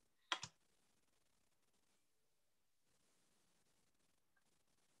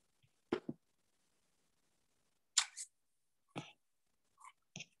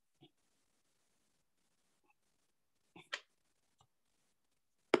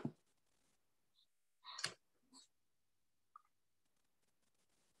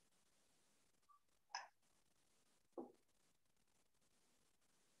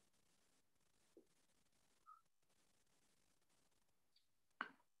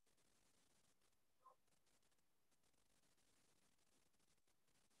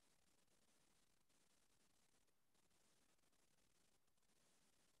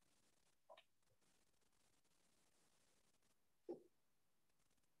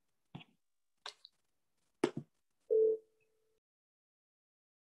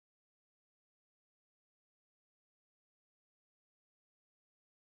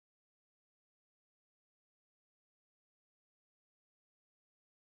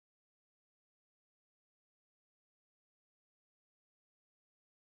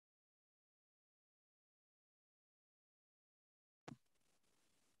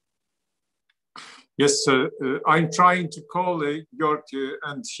 Yes, I'm trying to call Georg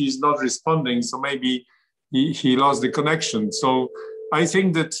and he's not responding, so maybe he lost the connection. So I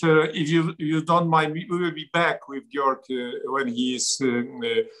think that if you don't mind, we will be back with Georg when he is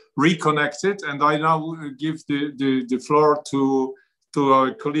reconnected. And I now give the floor to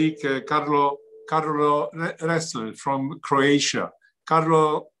our colleague Carlo Ressler from Croatia.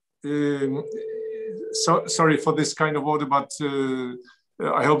 Carlo, sorry for this kind of order, but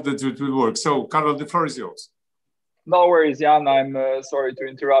I hope that it will work. So, Carlo, the floor is yours. No worries, Jan. I'm sorry to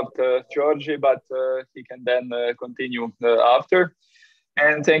interrupt Georgi, but he can then continue after.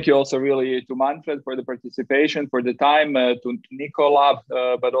 And thank you also really to Manfred for the participation, for the time, to Nicola,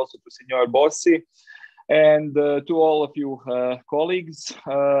 but also to Signor Bossi. And to all of you colleagues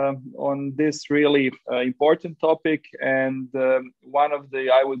on this really important topic, and one of the,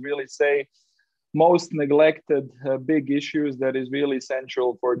 I would really say, most neglected big issues that is really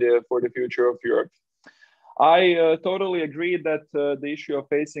essential for the future of Europe. I totally agree that the issue of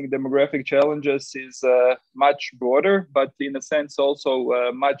facing demographic challenges is much broader, but in a sense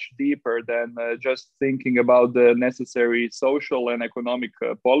also much deeper than just thinking about the necessary social and economic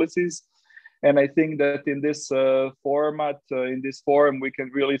policies. And I think that in this format, in this forum, we can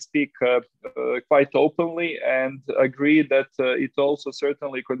really speak quite openly and agree that it also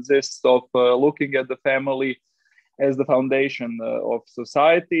certainly consists of looking at the family as the foundation of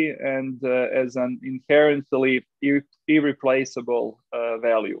society and as an inherently irreplaceable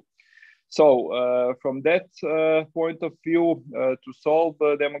value. So from that point of view, to solve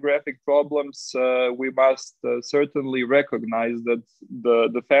demographic problems, we must certainly recognize that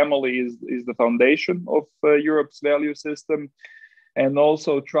the family is the foundation of Europe's value system, and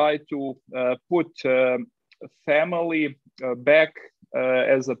also try to put family back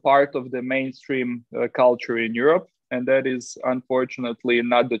as a part of the mainstream culture in Europe. And that is unfortunately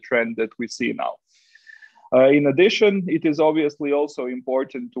not the trend that we see now. In addition, it is obviously also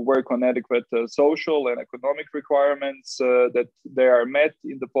important to work on adequate social and economic requirements that they are met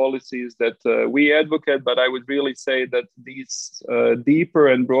in the policies that we advocate. But I would really say that this deeper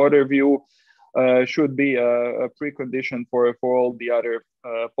and broader view should be a precondition for all the other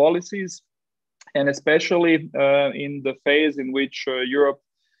policies. And especially in the phase in which Europe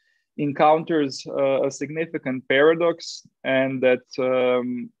encounters a significant paradox, and that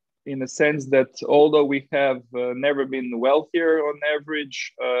in a sense that although we have never been wealthier on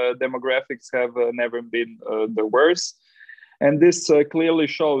average, demographics have never been the worst. And this clearly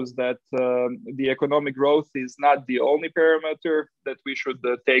shows that the economic growth is not the only parameter that we should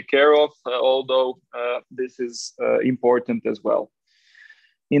take care of, although this is important as well.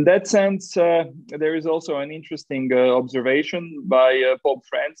 In that sense, there is also an interesting observation by Pope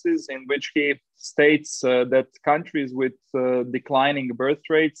Francis, in which he states that countries with declining birth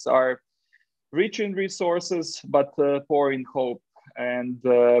rates are rich in resources, but poor in hope. And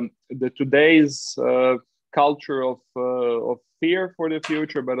today's culture of fear for the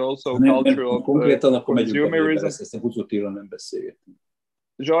future, but also culture of consumerism.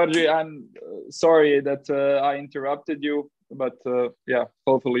 Georgi, I'm sorry that I interrupted you. But yeah,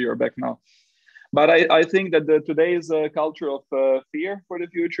 hopefully you're back now. But I think that today's culture of fear for the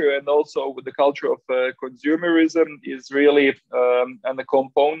future, and also with the culture of consumerism, is really and a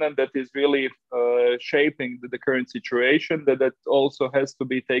component that is really shaping the current situation, that also has to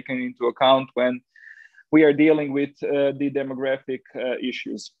be taken into account when we are dealing with the demographic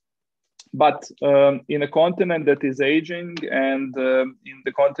issues. But in a continent that is aging, and in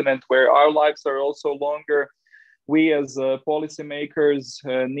the continent where our lives are also longer, we as policymakers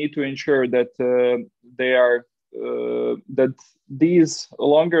need to ensure that that these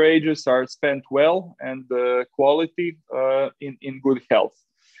longer ages are spent well and quality in good health.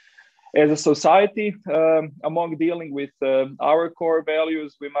 As a society, among dealing with our core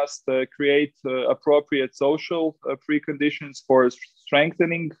values, we must create appropriate social preconditions for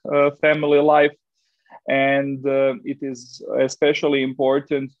strengthening family life. And it is especially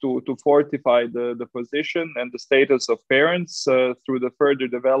important to fortify the position and the status of parents through the further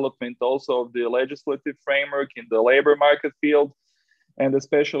development also of the legislative framework in the labor market field, and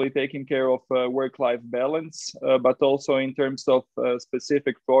especially taking care of work-life balance, but also in terms of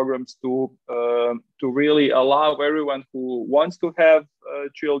specific programs to really allow everyone who wants to have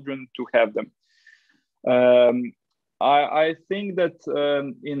children to have them. I think that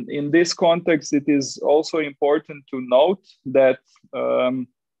in this context, it is also important to note that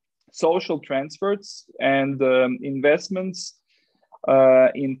social transfers and investments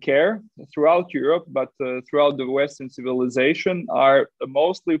in care throughout Europe, but throughout the Western civilization, are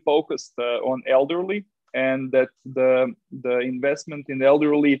mostly focused on elderly, and that the investment in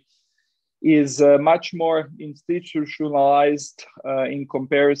elderly is much more institutionalized in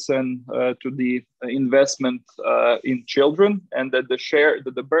comparison to the investment in children, and that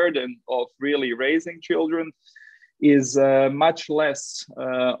the burden of really raising children is much less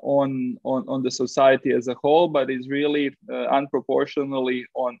on the society as a whole, but is really unproportionally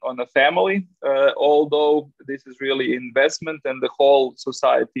on a family, although this is really investment, and the whole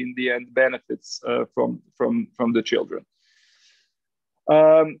society in the end benefits from the children.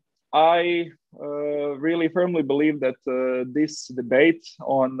 I really firmly believe that this debate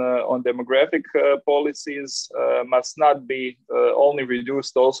on demographic policies must not be only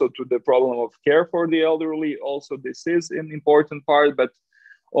reduced also to the problem of care for the elderly. Also, this is an important part, but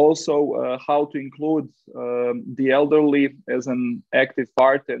also how to include the elderly as an active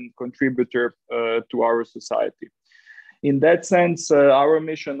part and contributor to our society. In that sense, our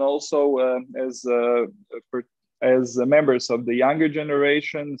mission also as members of the younger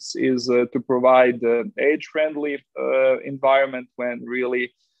generations is to provide age-friendly environment when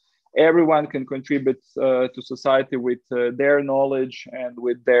really everyone can contribute to society with their knowledge and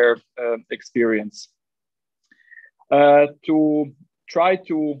with their experience. To try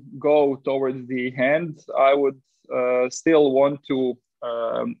to go towards the end, I would still want to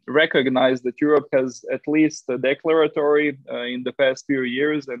recognize that Europe has at least a declaratory in the past few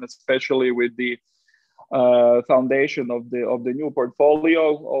years, and especially with the foundation of the new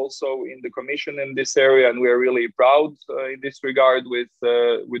portfolio also in the Commission in this area, and we are really proud in this regard with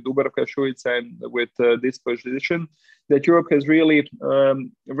Dubravka Šuica and with this position that Europe has really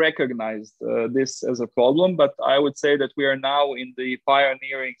recognized this as a problem. But I would say that we are now in the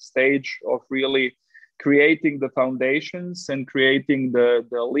pioneering stage of really creating the foundations and creating the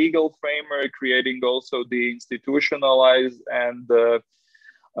legal framework, creating also the institutionalized and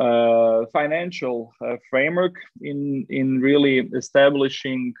financial framework in really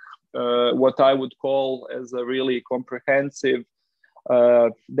establishing what I would call as a really comprehensive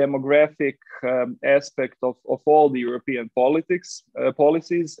demographic aspect of all the European policies.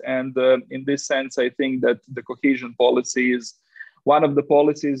 And in this sense, I think that the cohesion policy is one of the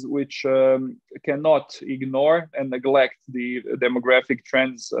policies which cannot ignore and neglect the demographic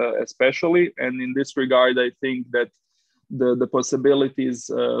trends especially. And in this regard, I think that the possibilities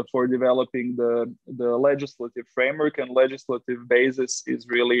for developing the legislative framework and legislative basis is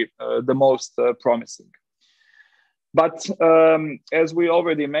really the most promising. But as we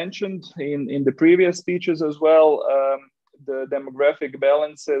already mentioned in the previous speeches as well, the demographic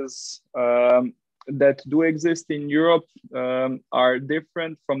balances that do exist in Europe are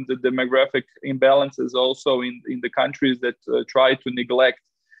different from the demographic imbalances also in the countries that try to neglect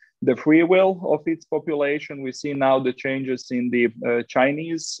the free will of its population. We see now the changes in the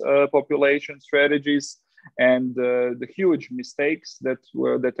Chinese population strategies and the huge mistakes that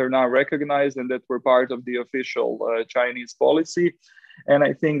are now recognized and that were part of the official Chinese policy. And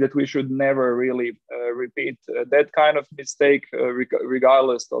I think that we should never really repeat that kind of mistake,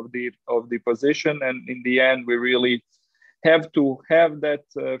 regardless of the position. And in the end, we really have to have that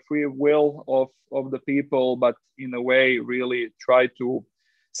free will of the people, but in a way, really try to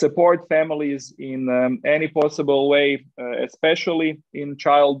support families in any possible way, especially in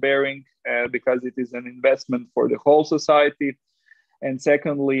childbearing, because it is an investment for the whole society. And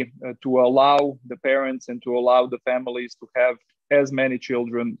secondly, to allow the parents and to allow the families to have as many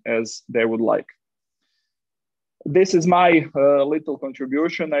children as they would like. This is my little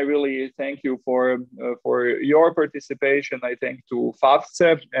contribution. I really thank you for your participation. I thank to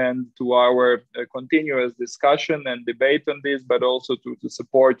FAFCE and to our continuous discussion and debate on this, but also to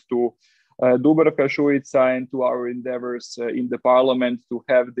support to Dubravka Šuica and to our endeavors in the Parliament to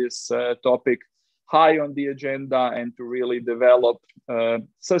have this topic high on the agenda and to really develop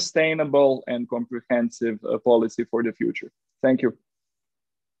sustainable and comprehensive policy for the future. Thank you.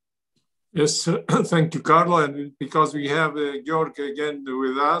 Yes, thank you, Carlo. And because we have Georg again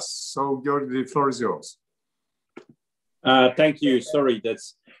with us, so Georg, the floor is yours. Thank you. Sorry, that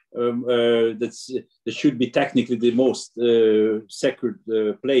should be technically the most sacred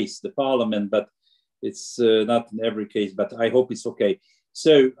place, the Parliament, but it's not in every case. But I hope it's okay.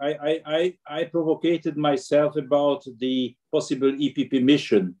 So I provocated myself about the possible EPP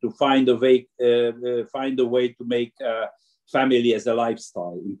mission to find a way to make family as a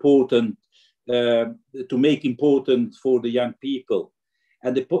lifestyle important, to make important for the young people.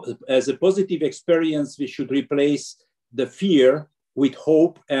 And as a positive experience, we should replace the fear with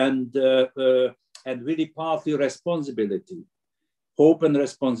hope and really partly responsibility. Hope and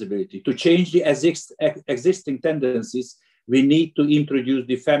responsibility. To change the existing tendencies, we need to introduce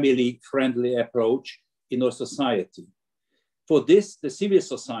the family-friendly approach in our society. For this, the civil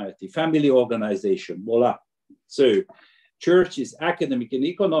society, family organization, voila. So churches, academic and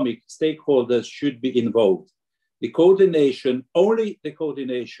economic stakeholders should be involved. The coordination, only the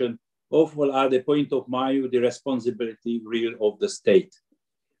coordination of what are the point of view, the responsibility real of the state.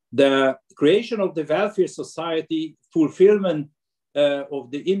 The creation of the welfare society, fulfillment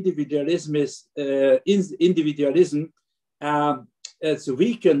of the individualism has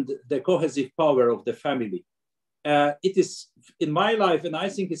weakened the cohesive power of the family. It is in my life, and I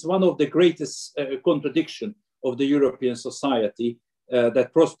think it's one of the greatest contradictions of the European society,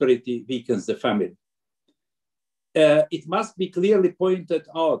 that prosperity weakens the family. It must be clearly pointed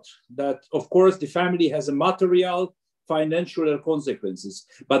out that, of course, the family has a material, financial consequences,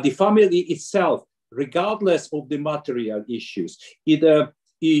 but the family itself, regardless of the material issues, either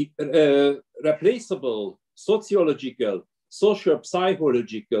replaceable sociological,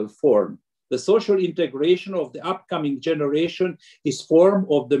 socio-psychological form. The social integration of the upcoming generation is form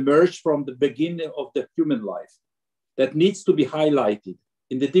of the merge from the beginning of the human life that needs to be highlighted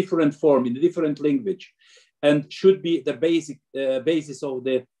in the different form, in the different language, and should be the basis of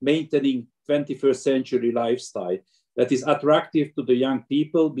the maintaining 21st century lifestyle that is attractive to the young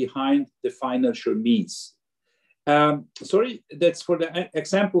people behind the financial means. Sorry, that's for the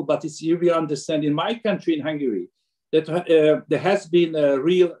example, but it's, you will understand in my country, in Hungary, that there has been a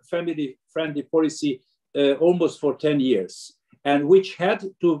real family-friendly policy almost for 10 years, and which had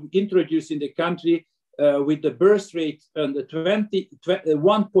to introduce in the country with the birth rate on the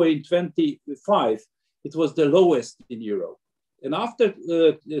 1.25, it was the lowest in Europe. And after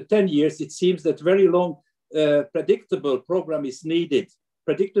 10 years, it seems that very long predictable program is needed.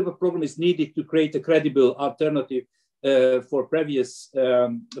 Predictable program is needed to create a credible alternative for previous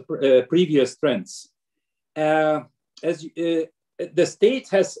trends. As the state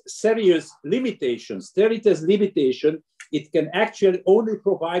has serious limitations. There it has limitation. It can actually only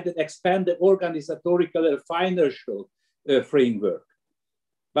provide and expand the organizational and financial framework.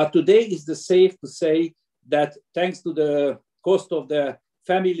 But today is the safe to say that thanks to the cost of the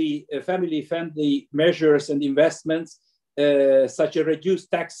family-friendly measures and investments, such as reduced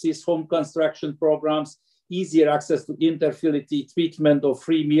taxes, home construction programs, easier access to infertility treatment or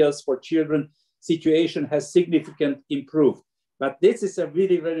free meals for children, situation has significantly improved. But this is a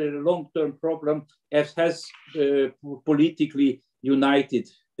really, very long-term problem as has politically united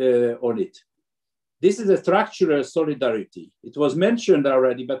on it. This is a structural solidarity. It was mentioned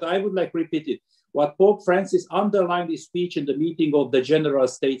already, but I would like to repeat it. What Pope Francis underlined in his speech in the meeting of the General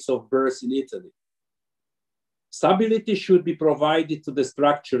States of Birth in Italy. Stability should be provided to the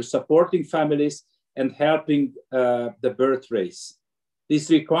structure, supporting families and helping the birth rates. This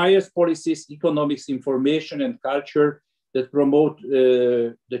requires policies, economics, information, and culture that promote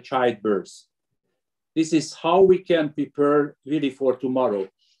the childbirth. This is how we can prepare really for tomorrow.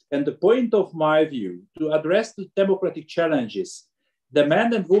 And the point of my view, to address the democratic challenges, the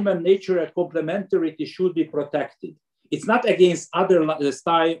man and woman nature and complementarity should be protected. It's not against other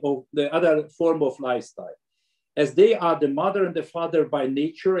style of the other form of lifestyle, as they are the mother and the father by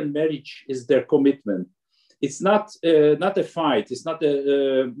nature, and marriage is their commitment. It's not a fight. It's not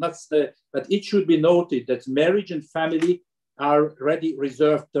but it should be noted that marriage and family are already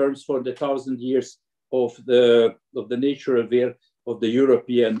reserved terms for the 1,000 years of the natural will of the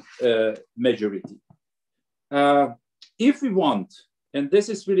European majority. If we want, and this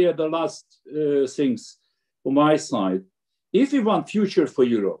is really the last things on my side, if we want future for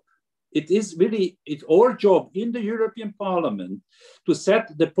Europe, it is really our job in the European Parliament to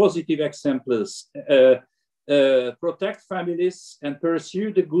set the positive examples, protect families, and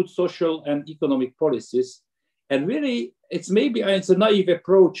pursue the good social and economic policies. And really, it's a naive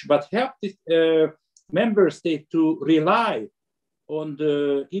approach, but help the member state to rely on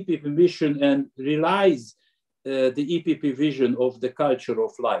the EPP mission and realize the EPP vision of the culture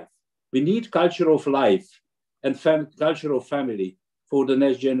of life. We need culture of life and culture of family for the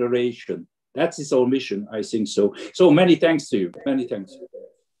next generation. That is our mission, I think so. So many thanks to you. Many thanks.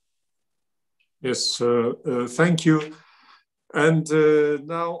 Yes, thank you. And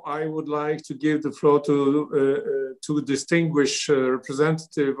now I would like to give the floor to distinguished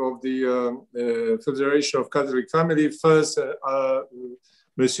representative of the Federation of Catholic Family. First,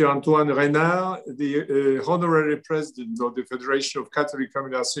 Monsieur Antoine Renard, the honorary president of the Federation of Catholic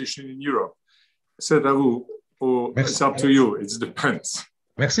Family Association in Europe. C'est à vous. It's up to you. It depends.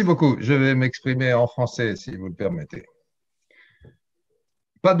 Merci beaucoup. Je vais m'exprimer en français, si vous le permettez.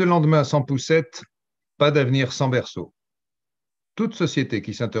 Pas de lendemain sans poussette, pas d'avenir sans berceau. Toute société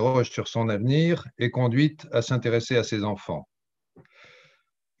qui s'interroge sur son avenir est conduite à s'intéresser à ses enfants.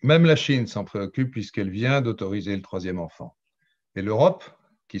 Même la Chine s'en préoccupe puisqu'elle vient d'autoriser le 3e enfant. Et l'Europe,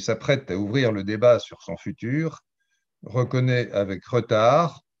 qui s'apprête à ouvrir le débat sur son futur, reconnaît avec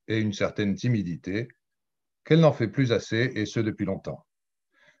retard et une certaine timidité qu'elle n'en fait plus assez, et ce depuis longtemps.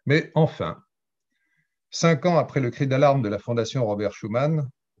 Mais enfin, 5 ans après le cri d'alarme de la Fondation Robert Schuman,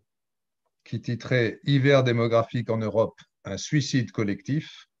 qui titrait « Hiver démographique en Europe, un suicide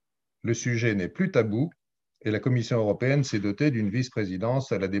collectif », le sujet n'est plus tabou et la Commission européenne s'est dotée d'une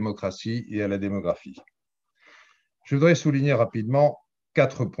vice-présidence à la démocratie et à la démographie. Je voudrais souligner rapidement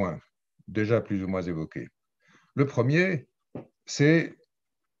 4 points, déjà plus ou moins évoqués. Le premier, c'est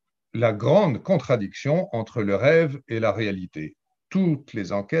la grande contradiction entre le rêve et la réalité. Toutes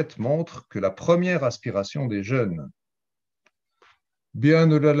les enquêtes montrent que la première aspiration des jeunes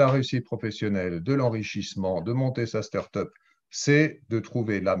bien au-delà de la réussite professionnelle, de l'enrichissement, de monter sa start-up, c'est de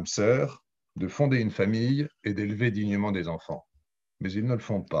trouver l'âme sœur, de fonder une famille et d'élever dignement des enfants. Mais ils ne le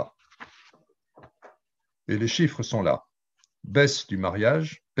font pas. Et les chiffres sont là. Baisse du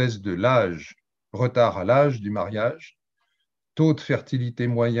mariage, baisse de l'âge, retard à l'âge du mariage, taux de fertilité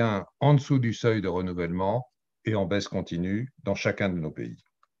moyen en dessous du seuil de renouvellement et en baisse continue dans chacun de nos pays.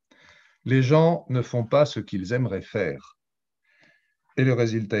 Les gens ne font pas ce qu'ils aimeraient faire. Et le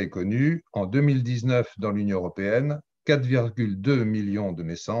résultat est connu. En 2019, dans l'Union européenne, 4,2 millions de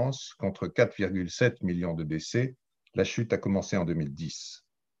naissances contre 4,7 millions de décès. La chute a commencé en 2010.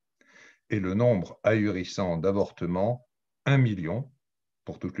 Et le nombre ahurissant d'avortements, 1 million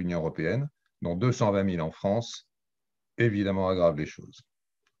pour toute l'Union européenne, dont 220 000 en France, évidemment aggrave les choses.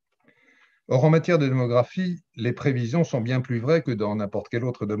 Or, en matière de démographie, les prévisions sont bien plus vraies que dans n'importe quel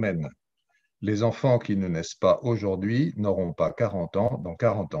autre domaine. Les enfants qui ne naissent pas aujourd'hui n'auront pas 40 ans dans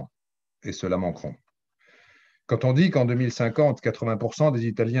 40 ans, et ceux-là manqueront. Quand on dit qu'en 2050, 80% des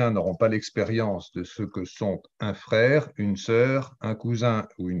Italiens n'auront pas l'expérience de ce que sont un frère, une sœur, un cousin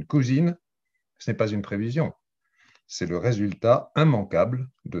ou une cousine, ce n'est pas une prévision. C'est le résultat immanquable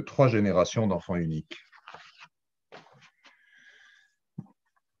de 3 générations d'enfants uniques.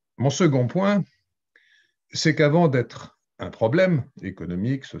 Mon second point, c'est qu'avant d'être un problème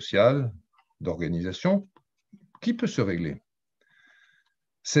économique, social, d'organisation, qui peut se régler?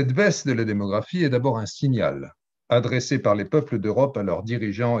 Cette baisse de la démographie est d'abord un signal adressé par les peuples d'Europe à leurs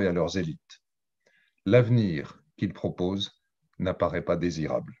dirigeants et à leurs élites. L'avenir qu'ils proposent n'apparaît pas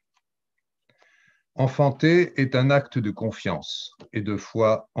désirable. Enfanter est un acte de confiance et de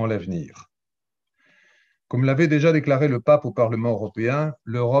foi en l'avenir. Comme l'avait déjà déclaré le pape au Parlement européen,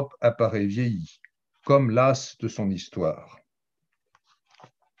 l'Europe apparaît vieillie, comme l'as de son histoire.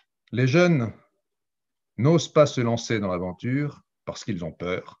 Les jeunes n'osent pas se lancer dans l'aventure parce qu'ils ont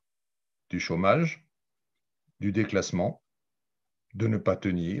peur du chômage, du déclassement, de ne pas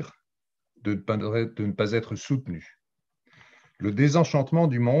tenir, de ne pas être soutenus. Le désenchantement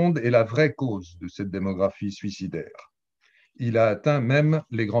du monde est la vraie cause de cette démographie suicidaire. Il a atteint même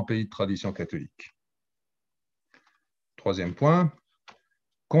les grands pays de tradition catholique. Troisième point,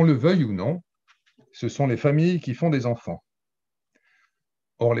 qu'on le veuille ou non, ce sont les familles qui font des enfants.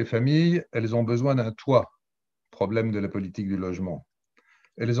 Or, les familles, elles ont besoin d'un toit, problème de la politique du logement.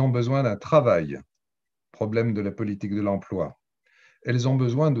 Elles ont besoin d'un travail, problème de la politique de l'emploi. Elles ont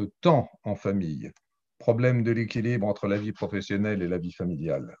besoin de temps en famille, problème de l'équilibre entre la vie professionnelle et la vie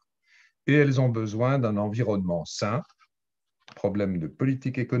familiale. Et elles ont besoin d'un environnement sain, problème de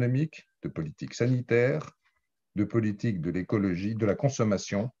politique économique, de politique sanitaire, de politique de l'écologie, de la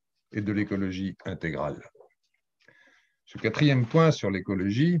consommation et de l'écologie intégrale. Ce quatrième point sur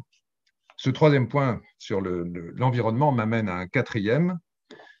l'écologie, ce troisième point sur l'environnement m'amène à un quatrième,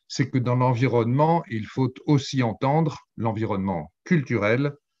 c'est que dans l'environnement, il faut aussi entendre l'environnement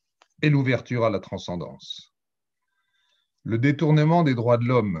culturel et l'ouverture à la transcendance. Le détournement des droits de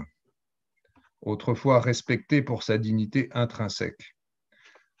l'homme, autrefois respecté pour sa dignité intrinsèque,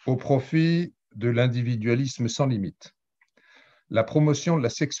 au profit de l'individualisme sans limite, la promotion de la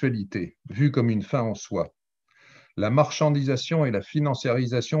sexualité, vue comme une fin en soi, la marchandisation et la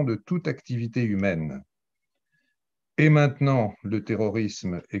financiarisation de toute activité humaine, et maintenant le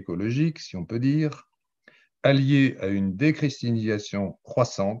terrorisme écologique, si on peut dire, allié à une déchristianisation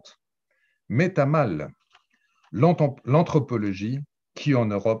croissante, met à mal l'anthropologie qui, en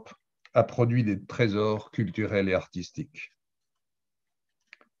Europe, a produit des trésors culturels et artistiques.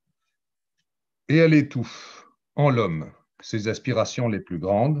 Et elle étouffe en l'homme ses aspirations les plus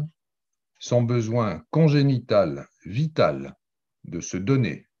grandes, son besoin congénital, vital, de se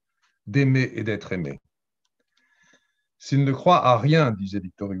donner, d'aimer et d'être aimé. S'il ne croit à rien, disait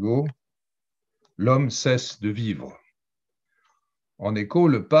Victor Hugo, l'homme cesse de vivre. En écho,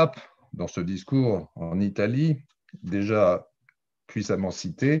 le pape, dans ce discours en Italie, déjà puissamment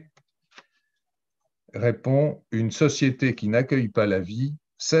cité, répond « Une société qui n'accueille pas la vie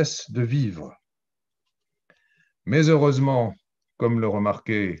cesse de vivre ». Mais heureusement, comme le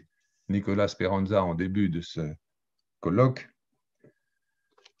remarquait Nicolas Speranza en début de ce colloque,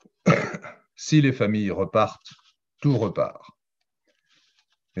 si les familles repartent, tout repart.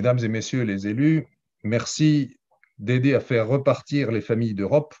 Mesdames et messieurs les élus, merci d'aider à faire repartir les familles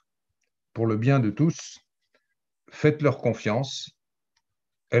d'Europe pour le bien de tous. Faites-leur confiance,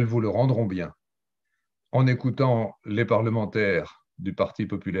 elles vous le rendront bien. En écoutant les parlementaires du Parti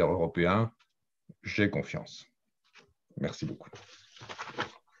populaire européen, j'ai confiance. Merci beaucoup.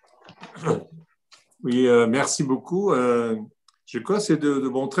 Oui, merci beaucoup. Je crois que c'est de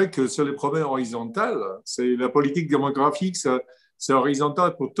montrer que sur les problèmes horizontaux, c'est la politique démographique, c'est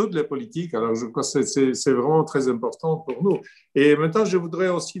horizontal pour toutes les politiques. Alors, je crois que c'est vraiment très important pour nous. Et maintenant, je voudrais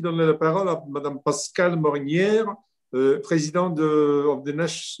aussi donner la parole à Mme Pascale Morinière, présidente de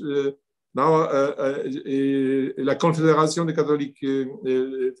la Confédération des catholiques,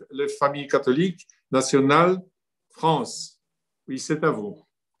 les familles catholiques nationales, France. Oui, c'est à vous.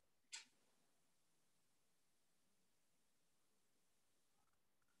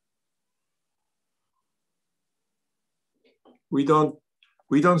 We don't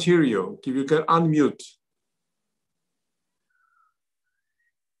hear you. If you can unmute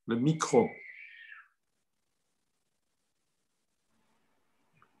le micro.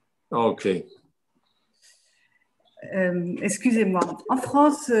 OK. Excusez-moi. En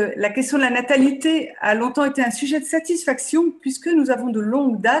France, la question de la natalité a longtemps été un sujet de satisfaction puisque nous avons de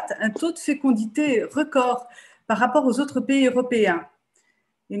longue date un taux de fécondité record par rapport aux autres pays européens.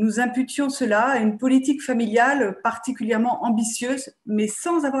 Et nous imputions cela à une politique familiale particulièrement ambitieuse, mais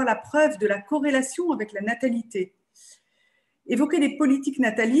sans avoir la preuve de la corrélation avec la natalité. Évoquer des politiques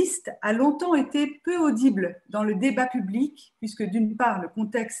natalistes a longtemps été peu audible dans le débat public, puisque d'une part, le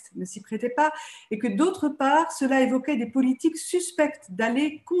contexte ne s'y prêtait pas, et que d'autre part, cela évoquait des politiques suspectes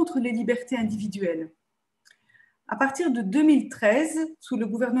d'aller contre les libertés individuelles. À partir de 2013, sous le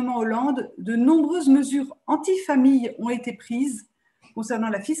gouvernement Hollande, de nombreuses mesures anti-famille ont été prises concernant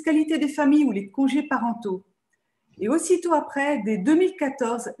la fiscalité des familles ou les congés parentaux. Et aussitôt après, dès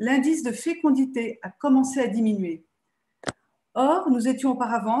 2014, l'indice de fécondité a commencé à diminuer. Or, nous étions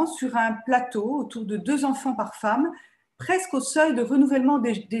auparavant sur un plateau autour de 2 enfants par femme, presque au seuil de renouvellement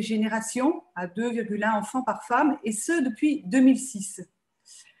des générations, à 2,1 enfants par femme, et ce depuis 2006.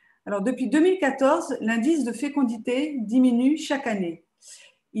 Alors, depuis 2014, l'indice de fécondité diminue chaque année.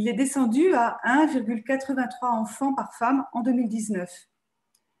 Il est descendu à 1,83 enfants par femme en 2019.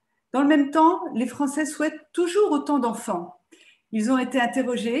 Dans le même temps, les Français souhaitent toujours autant d'enfants. Ils ont été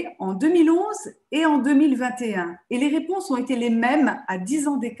interrogés en 2011 et en 2021 et les réponses ont été les mêmes à 10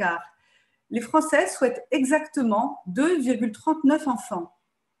 ans d'écart. Les Français souhaitent exactement 2,39 enfants.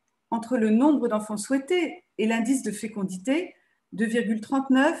 Entre le nombre d'enfants souhaités et l'indice de fécondité,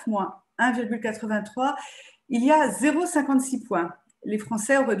 2,39 moins 1,83, il y a 0,56 points. Les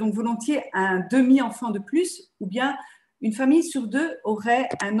Français auraient donc volontiers un demi-enfant de plus ou bien une famille sur 2 aurait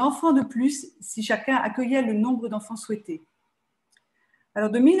un enfant de plus si chacun accueillait le nombre d'enfants souhaités. Alors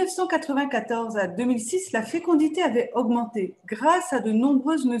de 1994 à 2006, la fécondité avait augmenté grâce à de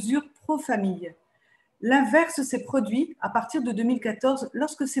nombreuses mesures pro-famille. L'inverse s'est produit à partir de 2014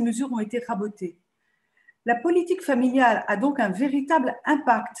 lorsque ces mesures ont été rabotées. La politique familiale a donc un véritable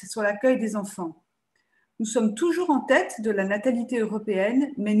impact sur l'accueil des enfants. Nous sommes toujours en tête de la natalité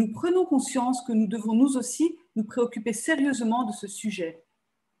européenne, mais nous prenons conscience que nous devons nous aussi nous préoccuper sérieusement de ce sujet.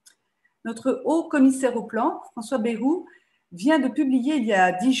 Notre haut commissaire au plan, François Bayrou, vient de publier il y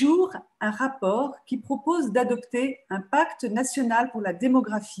a 10 jours un rapport qui propose d'adopter un pacte national pour la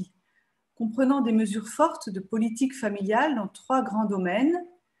démographie, comprenant des mesures fortes de politique familiale dans 3 grands domaines,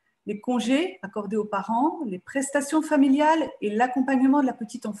 les congés accordés aux parents, les prestations familiales et l'accompagnement de la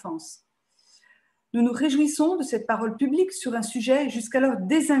petite enfance. Nous nous réjouissons de cette parole publique sur un sujet jusqu'alors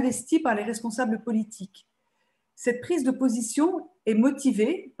désinvesti par les responsables politiques. Cette prise de position est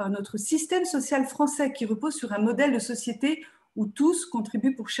motivée par notre système social français qui repose sur un modèle de société où tous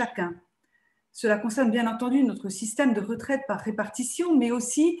contribuent pour chacun. Cela concerne bien entendu notre système de retraite par répartition, mais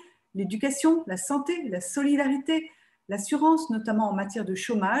aussi l'éducation, la santé, la solidarité, l'assurance, notamment en matière de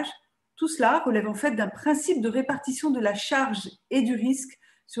chômage. Tout cela relève en fait d'un principe de répartition de la charge et du risque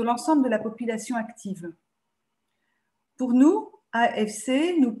sur l'ensemble de la population active. Pour nous,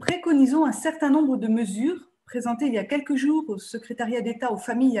 AFC, nous préconisons un certain nombre de mesures présentées il y a quelques jours au secrétariat d'État aux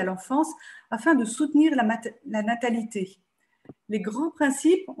familles et à l'enfance afin de soutenir la natalité. Les grands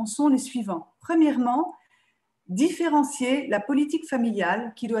principes en sont les suivants. Premièrement, différencier la politique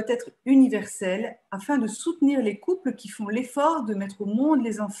familiale qui doit être universelle afin de soutenir les couples qui font l'effort de mettre au monde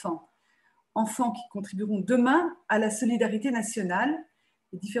les enfants. Enfants qui contribueront demain à la solidarité nationale,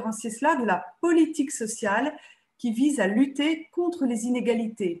 et différencier cela de la politique sociale qui vise à lutter contre les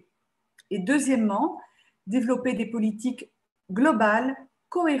inégalités. Et deuxièmement, développer des politiques globales,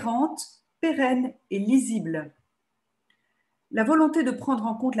 cohérentes, pérennes et lisibles. La volonté de prendre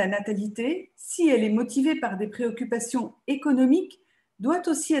en compte la natalité, si elle est motivée par des préoccupations économiques, doit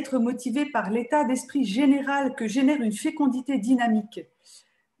aussi être motivée par l'état d'esprit général que génère une fécondité dynamique.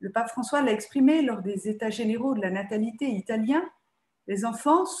 Le pape François l'a exprimé lors des États généraux de la natalité italiens. Les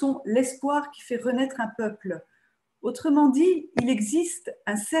enfants sont l'espoir qui fait renaître un peuple. Autrement dit, il existe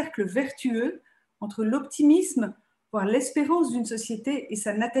un cercle vertueux entre l'optimisme, voire l'espérance d'une société et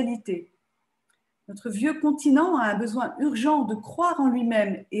sa natalité. Notre vieux continent a un besoin urgent de croire en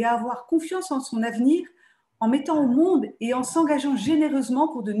lui-même et à avoir confiance en son avenir en mettant au monde et en s'engageant généreusement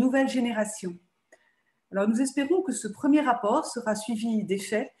pour de nouvelles générations. Alors nous espérons que ce premier rapport sera suivi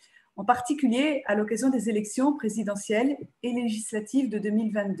d'effets, en particulier à l'occasion des élections présidentielles et législatives de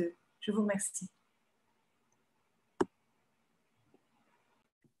 2022. Je vous remercie.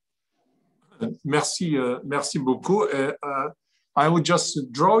 Merci, merci beaucoup. I would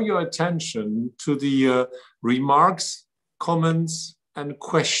just draw your attention to the remarks, comments, and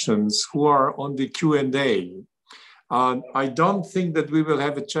questions who are on the Q&A. I don't think that we will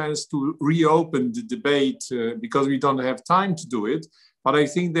have a chance to reopen the debate because we don't have time to do it, but I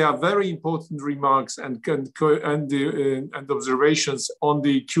think there are very important remarks and observations on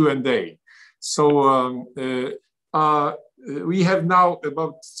the Q&A. So we have now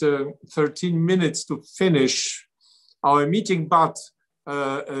about 13 minutes to finish our meeting, but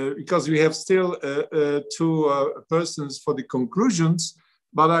because we have still two persons for the conclusions,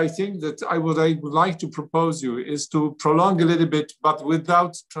 but I think that I would like to propose you is to prolong a little bit, but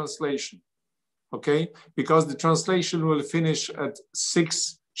without translation, okay? Because the translation will finish at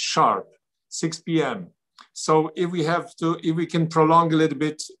 6 sharp, 6 p.m. So if we can prolong a little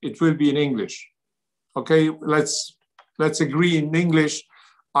bit, it will be in English, okay? Let's agree in English.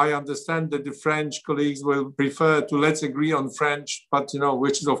 I understand that the French colleagues will prefer to let's agree on French, but you know,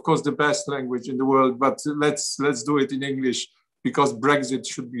 which is of course the best language in the world, but let's do it in English because Brexit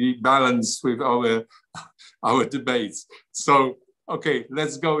should be balanced with our debates. So, okay,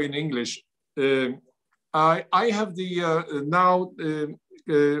 let's go in English. I have the now,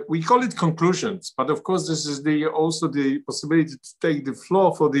 we call it conclusions, but of course this is also the possibility to take the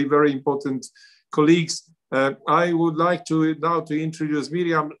floor for the very important colleagues. I would like to now to introduce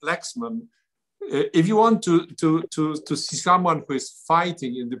Miriam Lexman. If you want to see someone who is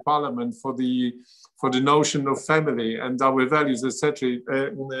fighting in the parliament for the notion of family and our values, etc.,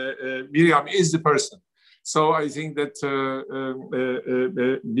 Miriam is the person. So I think that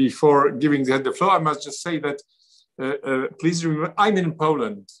before giving the floor, I must just say that please remember, I'm in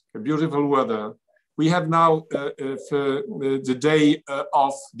Poland, a beautiful weather. We have now the day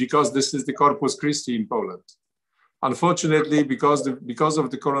off because this is the Corpus Christi in Poland. Unfortunately, because of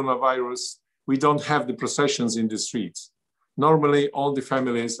the coronavirus, we don't have the processions in the streets. Normally, all the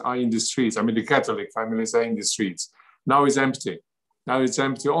families are in the streets. I mean, the Catholic families are in the streets. Now it's empty. Now it's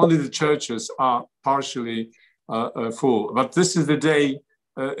empty. Only the churches are partially full. But this is the day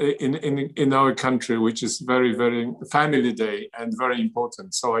in our country, which is very, very family day and very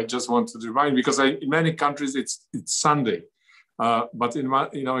important. So I just want to remind, because in many countries it's Sunday, but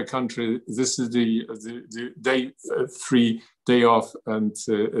in our country this is the day free day off. And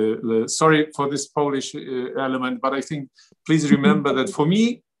sorry for this Polish element, but I think please remember that for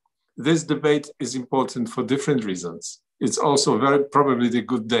me this debate is important for different reasons. It's also very probably the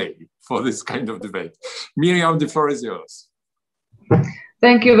good day for this kind of debate. Miriam, the floor is yours.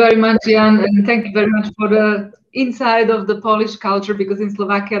 Thank you very much, Jan, and thank you very much for the inside of the Polish culture, because in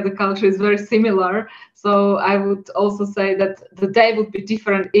Slovakia the culture is very similar. So I would also say that the day would be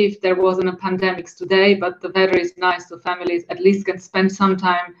different if there wasn't a pandemic today, but the weather is nice, so families at least can spend some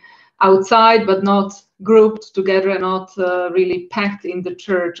time outside, but not grouped together and not really packed in the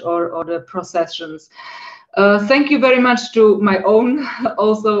church or the processions. Thank you very much to my own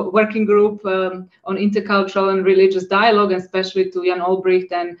also working group on intercultural and religious dialogue, especially to Jan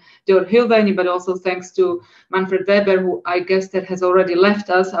Olbricht and Georg Hilveni, but also thanks to Manfred Weber, who I guess that has already left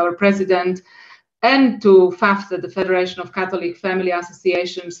us, our president, and to FAFSA, the Federation of Catholic Family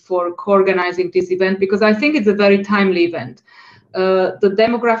Associations, for co-organizing this event, because I think it's a very timely event. The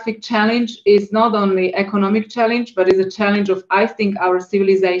demographic challenge is not only economic challenge, but is a challenge of, I think, our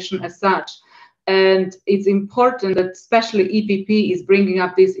civilization as such. And it's important that especially EPP is bringing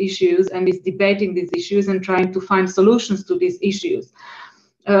up these issues and is debating these issues and trying to find solutions to these issues.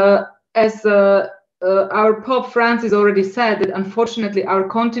 As our Pope Francis already said, that unfortunately our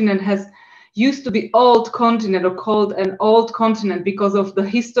continent used to be old continent or called an old continent because of the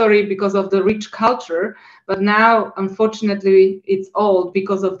history, because of the rich culture, but now unfortunately it's old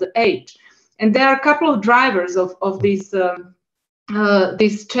because of the age. And there are a couple of drivers of this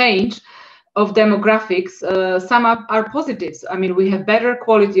change of demographics. Some are positives. I mean, we have better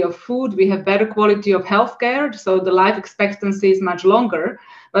quality of food, we have better quality of healthcare, so the life expectancy is much longer.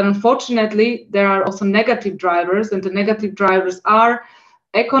 But unfortunately, there are also negative drivers, and the negative drivers are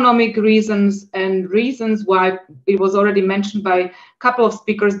economic reasons and reasons why, it was already mentioned by a couple of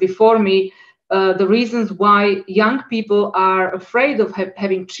speakers before me, the reasons why young people are afraid of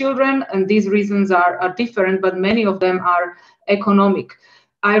having children, and these reasons are different, but many of them are economic.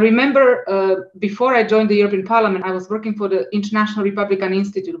 I remember before I joined the European Parliament, I was working for the International Republican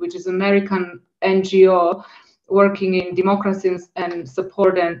Institute, which is an American NGO working in democracy and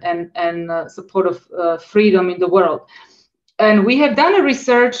support and support of freedom in the world. And we have done a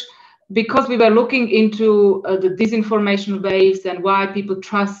research because we were looking into the disinformation waves and why people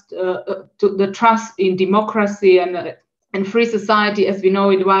the trust in democracy and free society as we know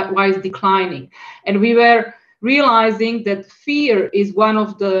it, why it's declining. And we were realizing that fear is one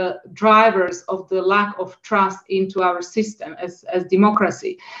of the drivers of the lack of trust into our system as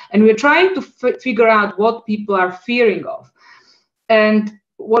democracy. And we're trying to figure out what people are fearing of. And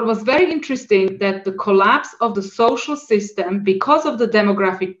what was very interesting that the collapse of the social system because of the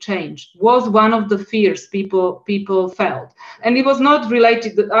demographic change was one of the fears people felt. And it was not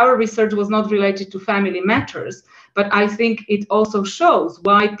related, our research was not related to family matters, but I think it also shows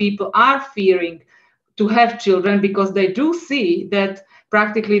why people are fearing to have children, because they do see that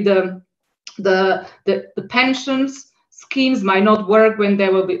practically the pensions schemes might not work when they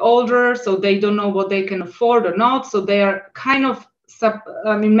will be older, so they don't know what they can afford or not. So they are kind of,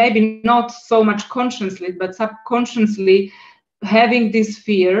 I mean, maybe not so much consciously, but subconsciously having this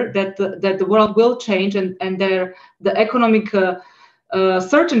fear that the world will change and the economic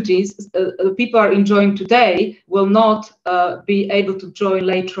certainties people are enjoying today will not be able to join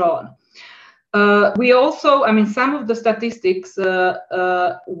later on. We also, I mean, some of the statistics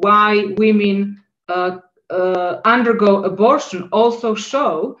why women undergo abortion also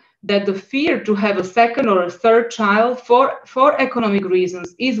show that the fear to have a second or a third child for economic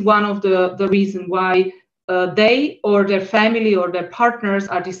reasons is one of the reasons why they or their family or their partners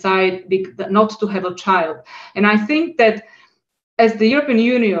are decide not to have a child. And I think that as the European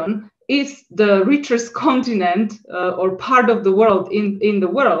Union is the richest continent or part of the world in the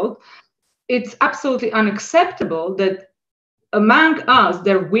world, it's absolutely unacceptable that among us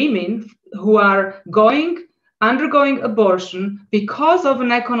there are women who are undergoing abortion because of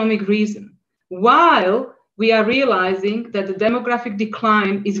an economic reason, while we are realizing that the demographic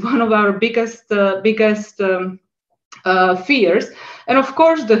decline is one of our biggest fears. And of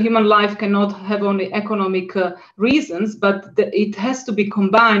course, the human life cannot have only economic reasons, but it has to be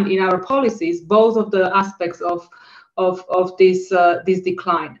combined in our policies, both of the aspects of this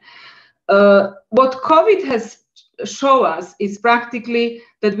decline. What COVID has shown us is practically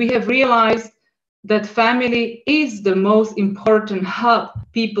that we have realized that family is the most important hub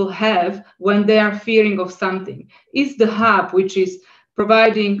people have when they are fearing of something. It's the hub which is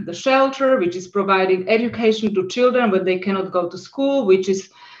providing the shelter, which is providing education to children when they cannot go to school, which is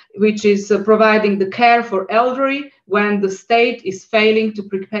providing the care for elderly when the state is failing to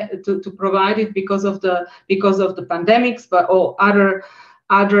provide it because of the pandemics, but all other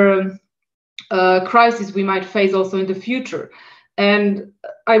crises we might face also in the future. And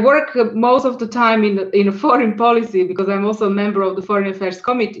I work most of the time in a foreign policy because I'm also a member of the Foreign Affairs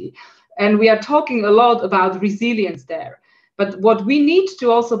Committee. And we are talking a lot about resilience there. But what we need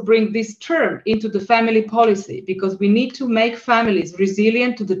to also bring this term into the family policy, because we need to make families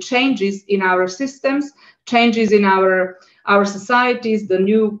resilient to the changes in our systems, changes in our societies, the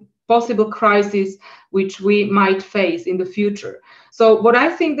new possible crises which we might face in the future. So what I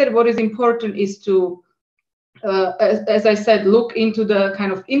think that what is important is to, as I said, look into the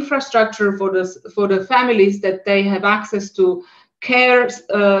kind of infrastructure for the families, that they have access to care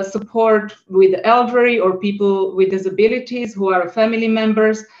support with elderly or people with disabilities who are family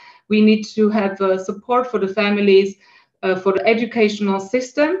members. We need to have support for the families, for the educational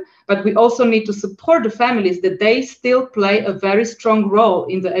system, but we also need to support the families that they still play a very strong role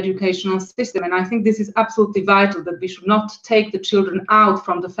in the educational system. And I think this is absolutely vital, that we should not take the children out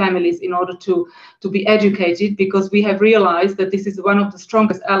from the families in order to be educated, because we have realized that this is one of the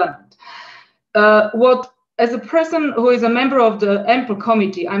strongest elements. As a person who is a member of the EMPL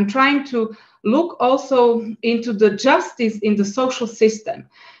committee, I'm trying to look also into the justice in the social system,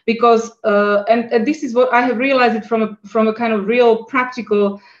 because and this is what I have realized from a kind of real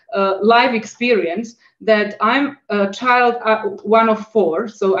practical life experience, that I'm a child, one of four,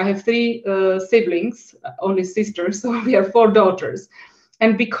 so I have three siblings, only sisters, so we are 4 daughters.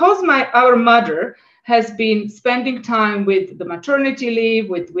 And because our mother has been spending time with the maternity leave,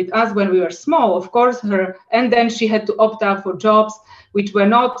 with us when we were small, of course, and then she had to opt out for jobs which were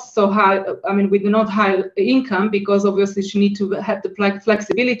not so high, I mean, with not high income, because obviously she needs to have the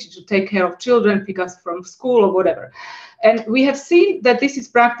flexibility to take care of children, pick us from school or whatever. And we have seen that this is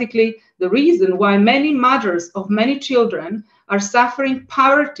practically the reason why many mothers of many children are suffering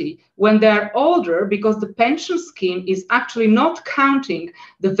poverty when they are older, because the pension scheme is actually not counting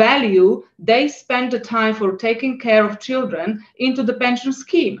the value they spend the time for taking care of children into the pension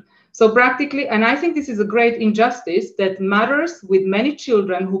scheme. So practically, and I think this is a great injustice, that mothers with many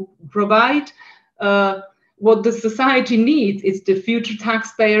children who provide what the society needs, is the future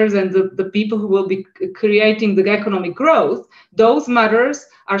taxpayers and the people who will be creating the economic growth. Those mothers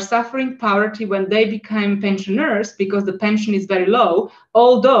are suffering poverty when they become pensioners, because the pension is very low,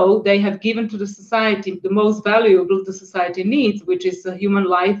 although they have given to the society the most valuable the society needs, which is human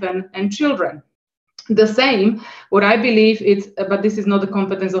life and children. The same, what I believe it's, but this is not the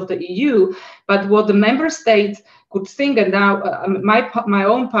competence of the EU, but what the member states could think, and now my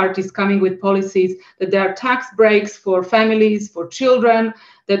own party is coming with policies that there are tax breaks for families, for children,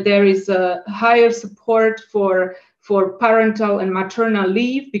 that there is a higher support for parental and maternal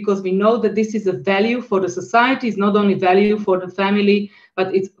leave, because we know that this is a value for the society. It's not only value for the family,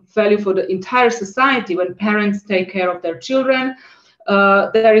 but it's value for the entire society when parents take care of their children.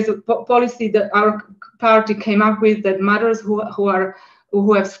 There is a policy that our party came up with, that mothers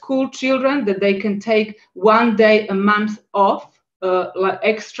who have school children, that they can take 1 day a month off, like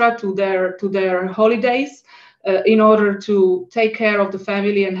extra to their holidays, in order to take care of the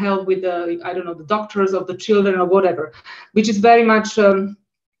family and help with the, I don't know, the doctors of the children or whatever, which is very much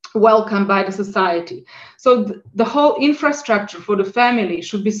welcomed by the society. So the whole infrastructure for the family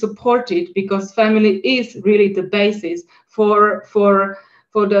should be supported, because family is really the basis for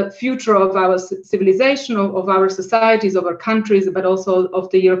the future of our civilization, of our societies, of our countries, but also of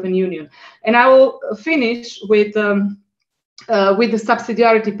the European Union. And I will finish with the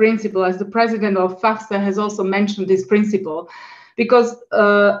subsidiarity principle, as the president of FAFSA has also mentioned this principle, because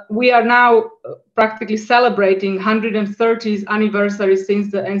we are now practically celebrating 130th anniversary since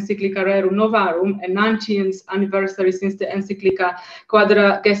the Encyclica Rerum Novarum, and 90th anniversary since the Encyclica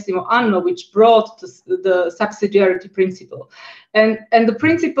Quadragesimo Anno, which brought the subsidiarity principle. And the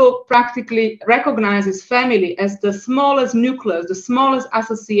principle practically recognizes family as the smallest nucleus, the smallest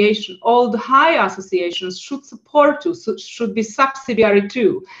association. All the high associations should support to, should be subsidiary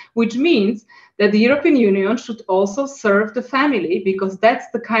to, which means that the European Union should also serve the family, because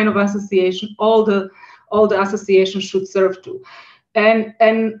that's the kind of association all the associations should serve to. And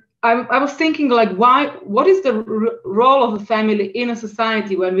I was thinking, like, what is the role of the family in a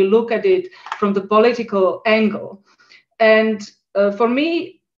society when we look at it from the political angle? And for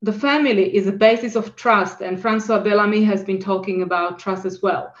me, the family is a basis of trust, and François Bellamy has been talking about trust as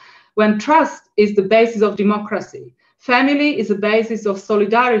well. When trust is the basis of democracy, family is a basis of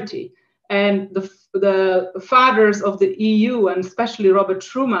solidarity. And the fathers of the EU, and especially Robert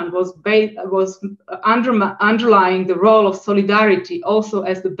Schuman, was underlying the role of solidarity also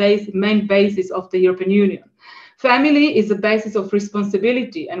as the main basis of the European Union. Family is the basis of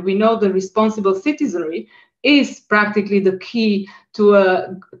responsibility, and we know the responsible citizenry is practically the key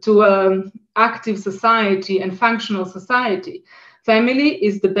to active society and functional society. Family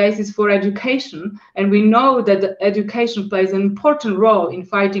is the basis for education, and we know that the education plays an important role in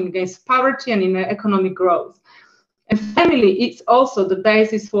fighting against poverty and in economic growth. And family is also the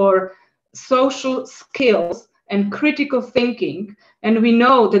basis for social skills and critical thinking, and we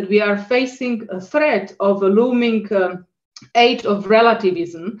know that we are facing a threat of a looming age of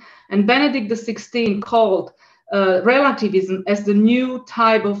relativism, and Benedict XVI called relativism as the new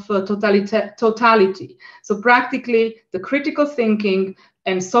type of totality. So practically the critical thinking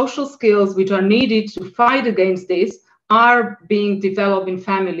and social skills which are needed to fight against this are being developed in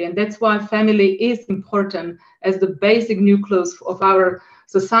family. And that's why family is important as the basic nucleus of our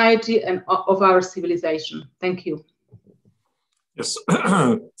society and of our civilization. Thank you. Yes,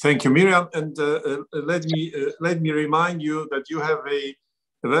 thank you, Miriam. And let me remind you that you have a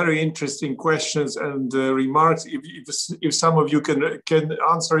very interesting questions and remarks. If some of you can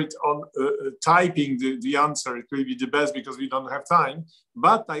answer it on typing the answer, it will be the best, because we don't have time.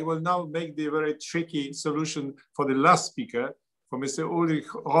 But I will now make the very tricky solution for the last speaker, for Mr. Ulrich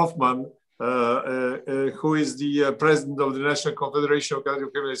Hoffmann, who is the president of the National Confederation of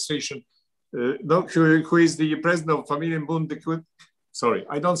Catholic Administration, who is the president of Familienbund. Sorry,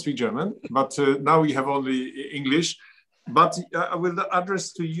 I don't speak German, but now we have only English. But I will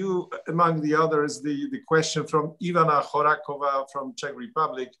address to you, among the others, the question from Ivana Horakova from Czech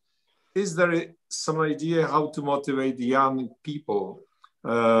Republic. Is there some idea how to motivate young people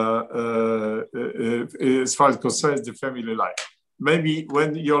as far as concerns the family life? Maybe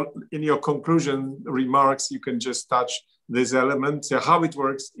when in your conclusion remarks, you can just touch this element, how it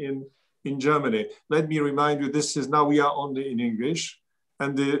works in Germany. Let me remind you, this is now we are only in English.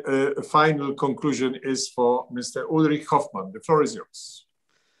 And the final conclusion is for Mr. Ulrich Hoffmann. The floor is yours.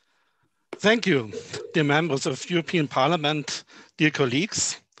 Thank you, dear members of European Parliament, dear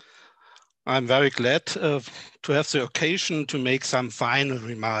colleagues. I'm very glad to have the occasion to make some final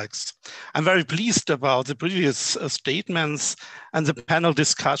remarks. I'm very pleased about the previous statements and the panel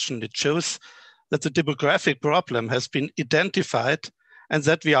discussion. It shows that the demographic problem has been identified and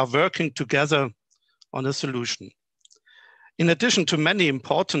that we are working together on a solution. In addition to many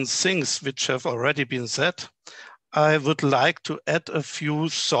important things which have already been said, I would like to add a few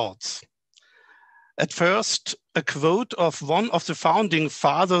thoughts. At first, a quote of one of the founding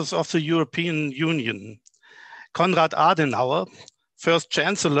fathers of the European Union, Konrad Adenauer, first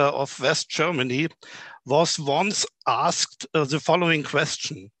Chancellor of West Germany, was once asked the following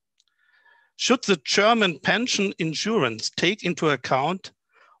question: should the German pension insurance take into account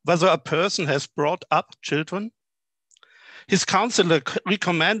whether a person has brought up children? His counselor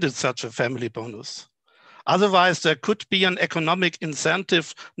recommended such a family bonus. Otherwise, there could be an economic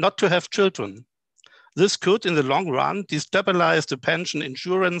incentive not to have children. This could, in the long run, destabilize the pension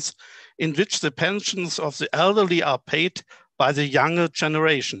insurance in which the pensions of the elderly are paid by the younger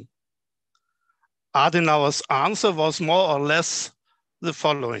generation. Adenauer's answer was more or less the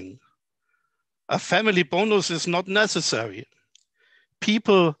following: a family bonus is not necessary.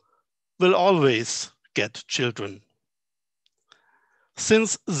 People will always get children.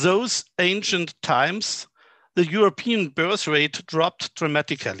 Since those ancient times, the European birth rate dropped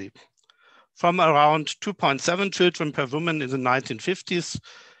dramatically, from around 2.7 children per woman in the 1950s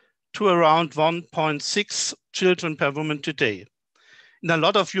to around 1.6 children per woman today. In a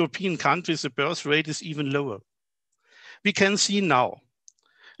lot of European countries, the birth rate is even lower. We can see now,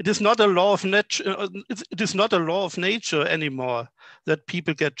 it is not a law of nature. It is not a law of nature anymore that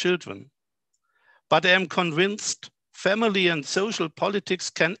people get children. But I am convinced family and social politics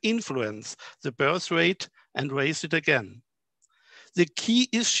can influence the birth rate and raise it again. The key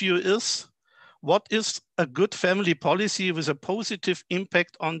issue is, what is a good family policy with a positive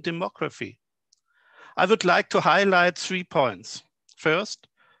impact on demography? I would like to highlight 3 points. First,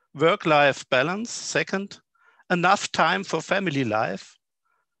 work-life balance. Second, enough time for family life.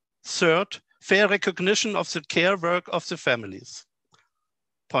 Third, fair recognition of the care work of the families.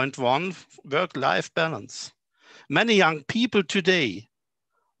 Point 1, work-life balance. Many young people today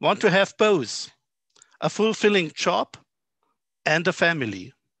want to have both, a fulfilling job and a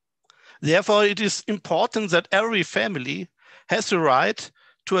family. Therefore, it is important that every family has the right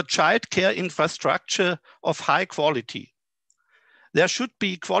to a childcare infrastructure of high quality. There should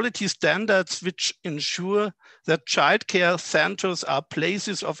be quality standards which ensure that childcare centers are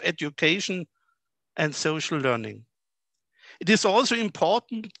places of education and social learning. It is also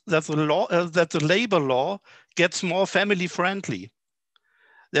important that the labor law gets more family friendly.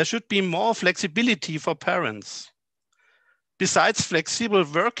 There should be more flexibility for parents. Besides flexible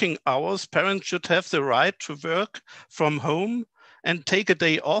working hours, parents should have the right to work from home and take a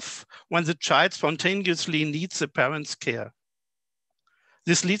day off when the child spontaneously needs the parent's care.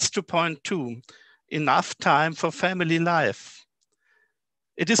 This leads to point 2, enough time for family life.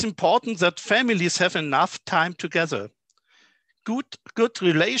 It is important that families have enough time together. Good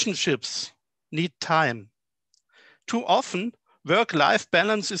relationships need time. Too often, work-life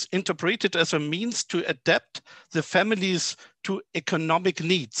balance is interpreted as a means to adapt the families to economic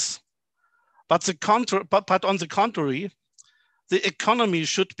needs. But on the contrary, the economy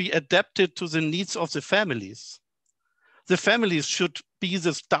should be adapted to the needs of the families. The families should be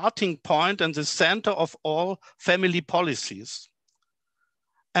the starting point and the center of all family policies.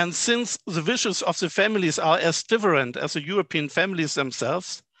 And since the wishes of the families are as different as the European families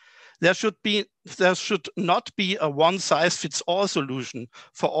themselves, there should not be a one-size-fits-all solution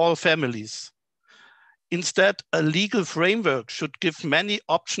for all families. Instead, a legal framework should give many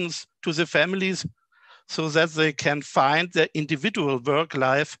options to the families so that they can find their individual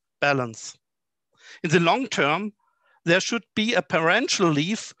work-life balance. In the long term, there should be a parental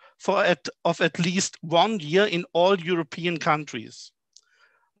leave of at least 1 year in all European countries.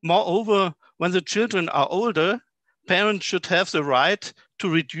 Moreover, when the children are older, parents should have the right to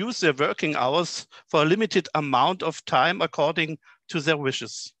reduce their working hours for a limited amount of time according to their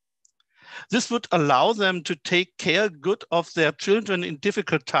wishes. This would allow them to take good of their children in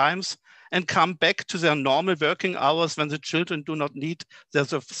difficult times and come back to their normal working hours when the children do not need their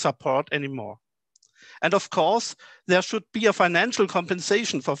support anymore. And of course, there should be a financial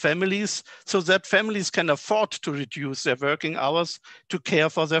compensation for families so that families can afford to reduce their working hours to care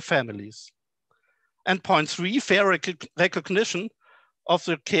for their families. And point 3, fair recognition of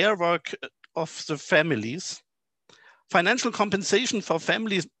the care work of the families. Financial compensation for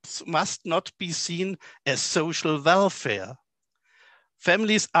families must not be seen as social welfare.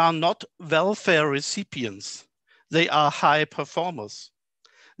 Families are not welfare recipients. They are high performers.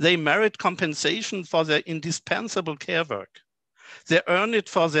 They merit compensation for their indispensable care work. They earn it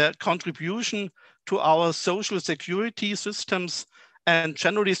for their contribution to our social security systems and,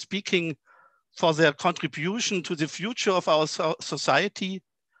 generally speaking, for their contribution to the future of our society,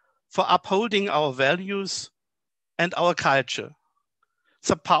 for upholding our values and our culture.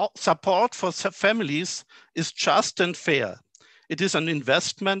 Support for families is just and fair. It is an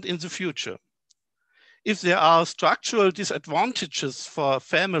investment in the future. If there are structural disadvantages for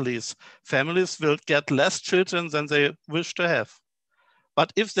families, families will get less children than they wish to have.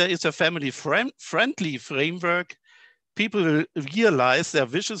 But if there is a family-friendly framework, people will realize their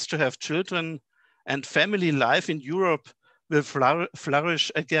wishes to have children, and family life in Europe will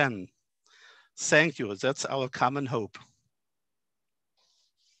flourish again. Thank you. That's our common hope.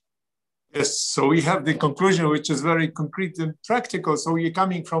 Yes, so we have the conclusion, which is very concrete and practical. So we're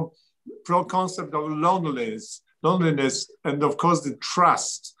coming from concept of loneliness, and of course the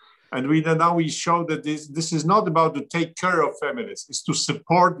trust. And now we show that this is not about to take care of families, it's to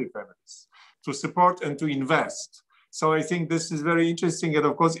support the families, to support and to invest. So I think this is very interesting. And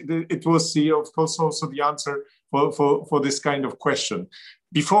of course, it was also the answer for this kind of question.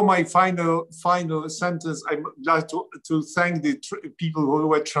 Before my final sentence, I'd like to thank the people who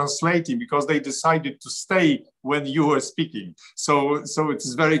were translating, because they decided to stay when you were speaking. So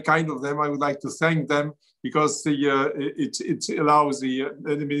it's very kind of them. I would like to thank them, because it allows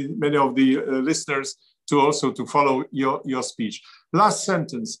many of the listeners to follow your speech. Last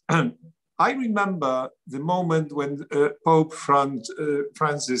sentence. I remember the moment when Pope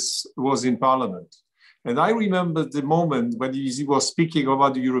Francis was in Parliament. And I remember the moment when he was speaking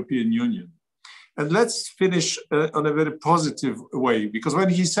about the European Union. And let's finish on a very positive way, because when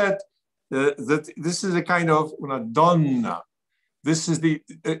he said that this is a kind of una donna, this is the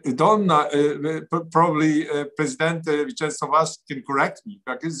donna, probably President Vincenzo Vas can correct me,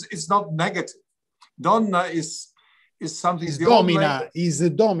 because it's not negative. Donna is something. Is domina.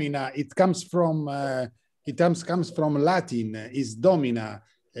 It comes from Latin. Is domina.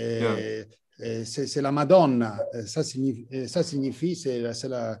 C'est la Madonna. Ça signifie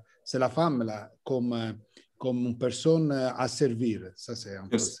c'est la femme là, comme une personne à servir. Ça c'est en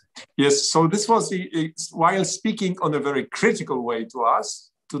français. Yes. So this was while speaking on a very critical way to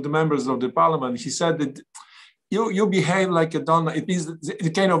us, to the members of the parliament. He said that you behave like a donna. It means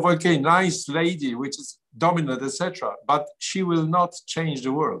the kind of nice lady, which is dominant, etc. But she will not change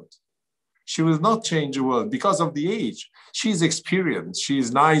the world. She will not change the world because of the age. She is experienced. She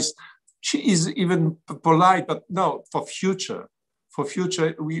is nice. She is even polite. But no, for future,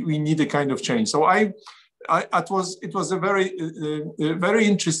 we need a kind of change. So it was a very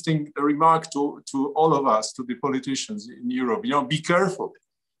interesting remark to all of us, to the politicians in Europe. Be careful.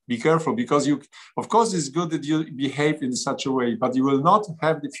 Be careful, because of course, it's good that you behave in such a way, but you will not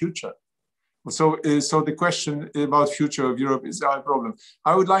have the future. So the question about future of Europe is our problem.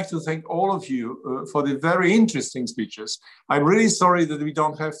 I would like to thank all of you for the very interesting speeches. I'm really sorry that we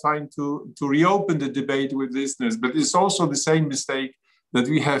don't have time to reopen the debate with listeners, but it's also the same mistake that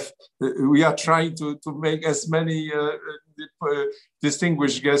we have. We are trying to make as many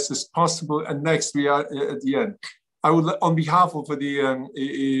distinguished guests as possible, and next we are at the end. I would, on behalf of the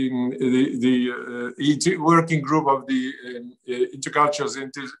working group of the Intercultural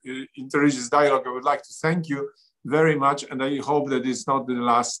Interreligious Dialogue, I would like to thank you very much, and I hope that it's not the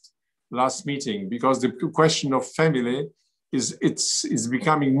last meeting, because the question of family is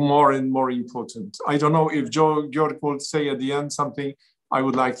becoming more and more important. I don't know if Georg will say at the end something. I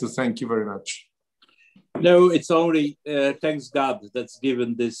would like to thank you very much. No, it's only thanks God that's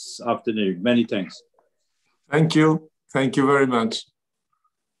given this afternoon. Many thanks. Thank you. Thank you very much.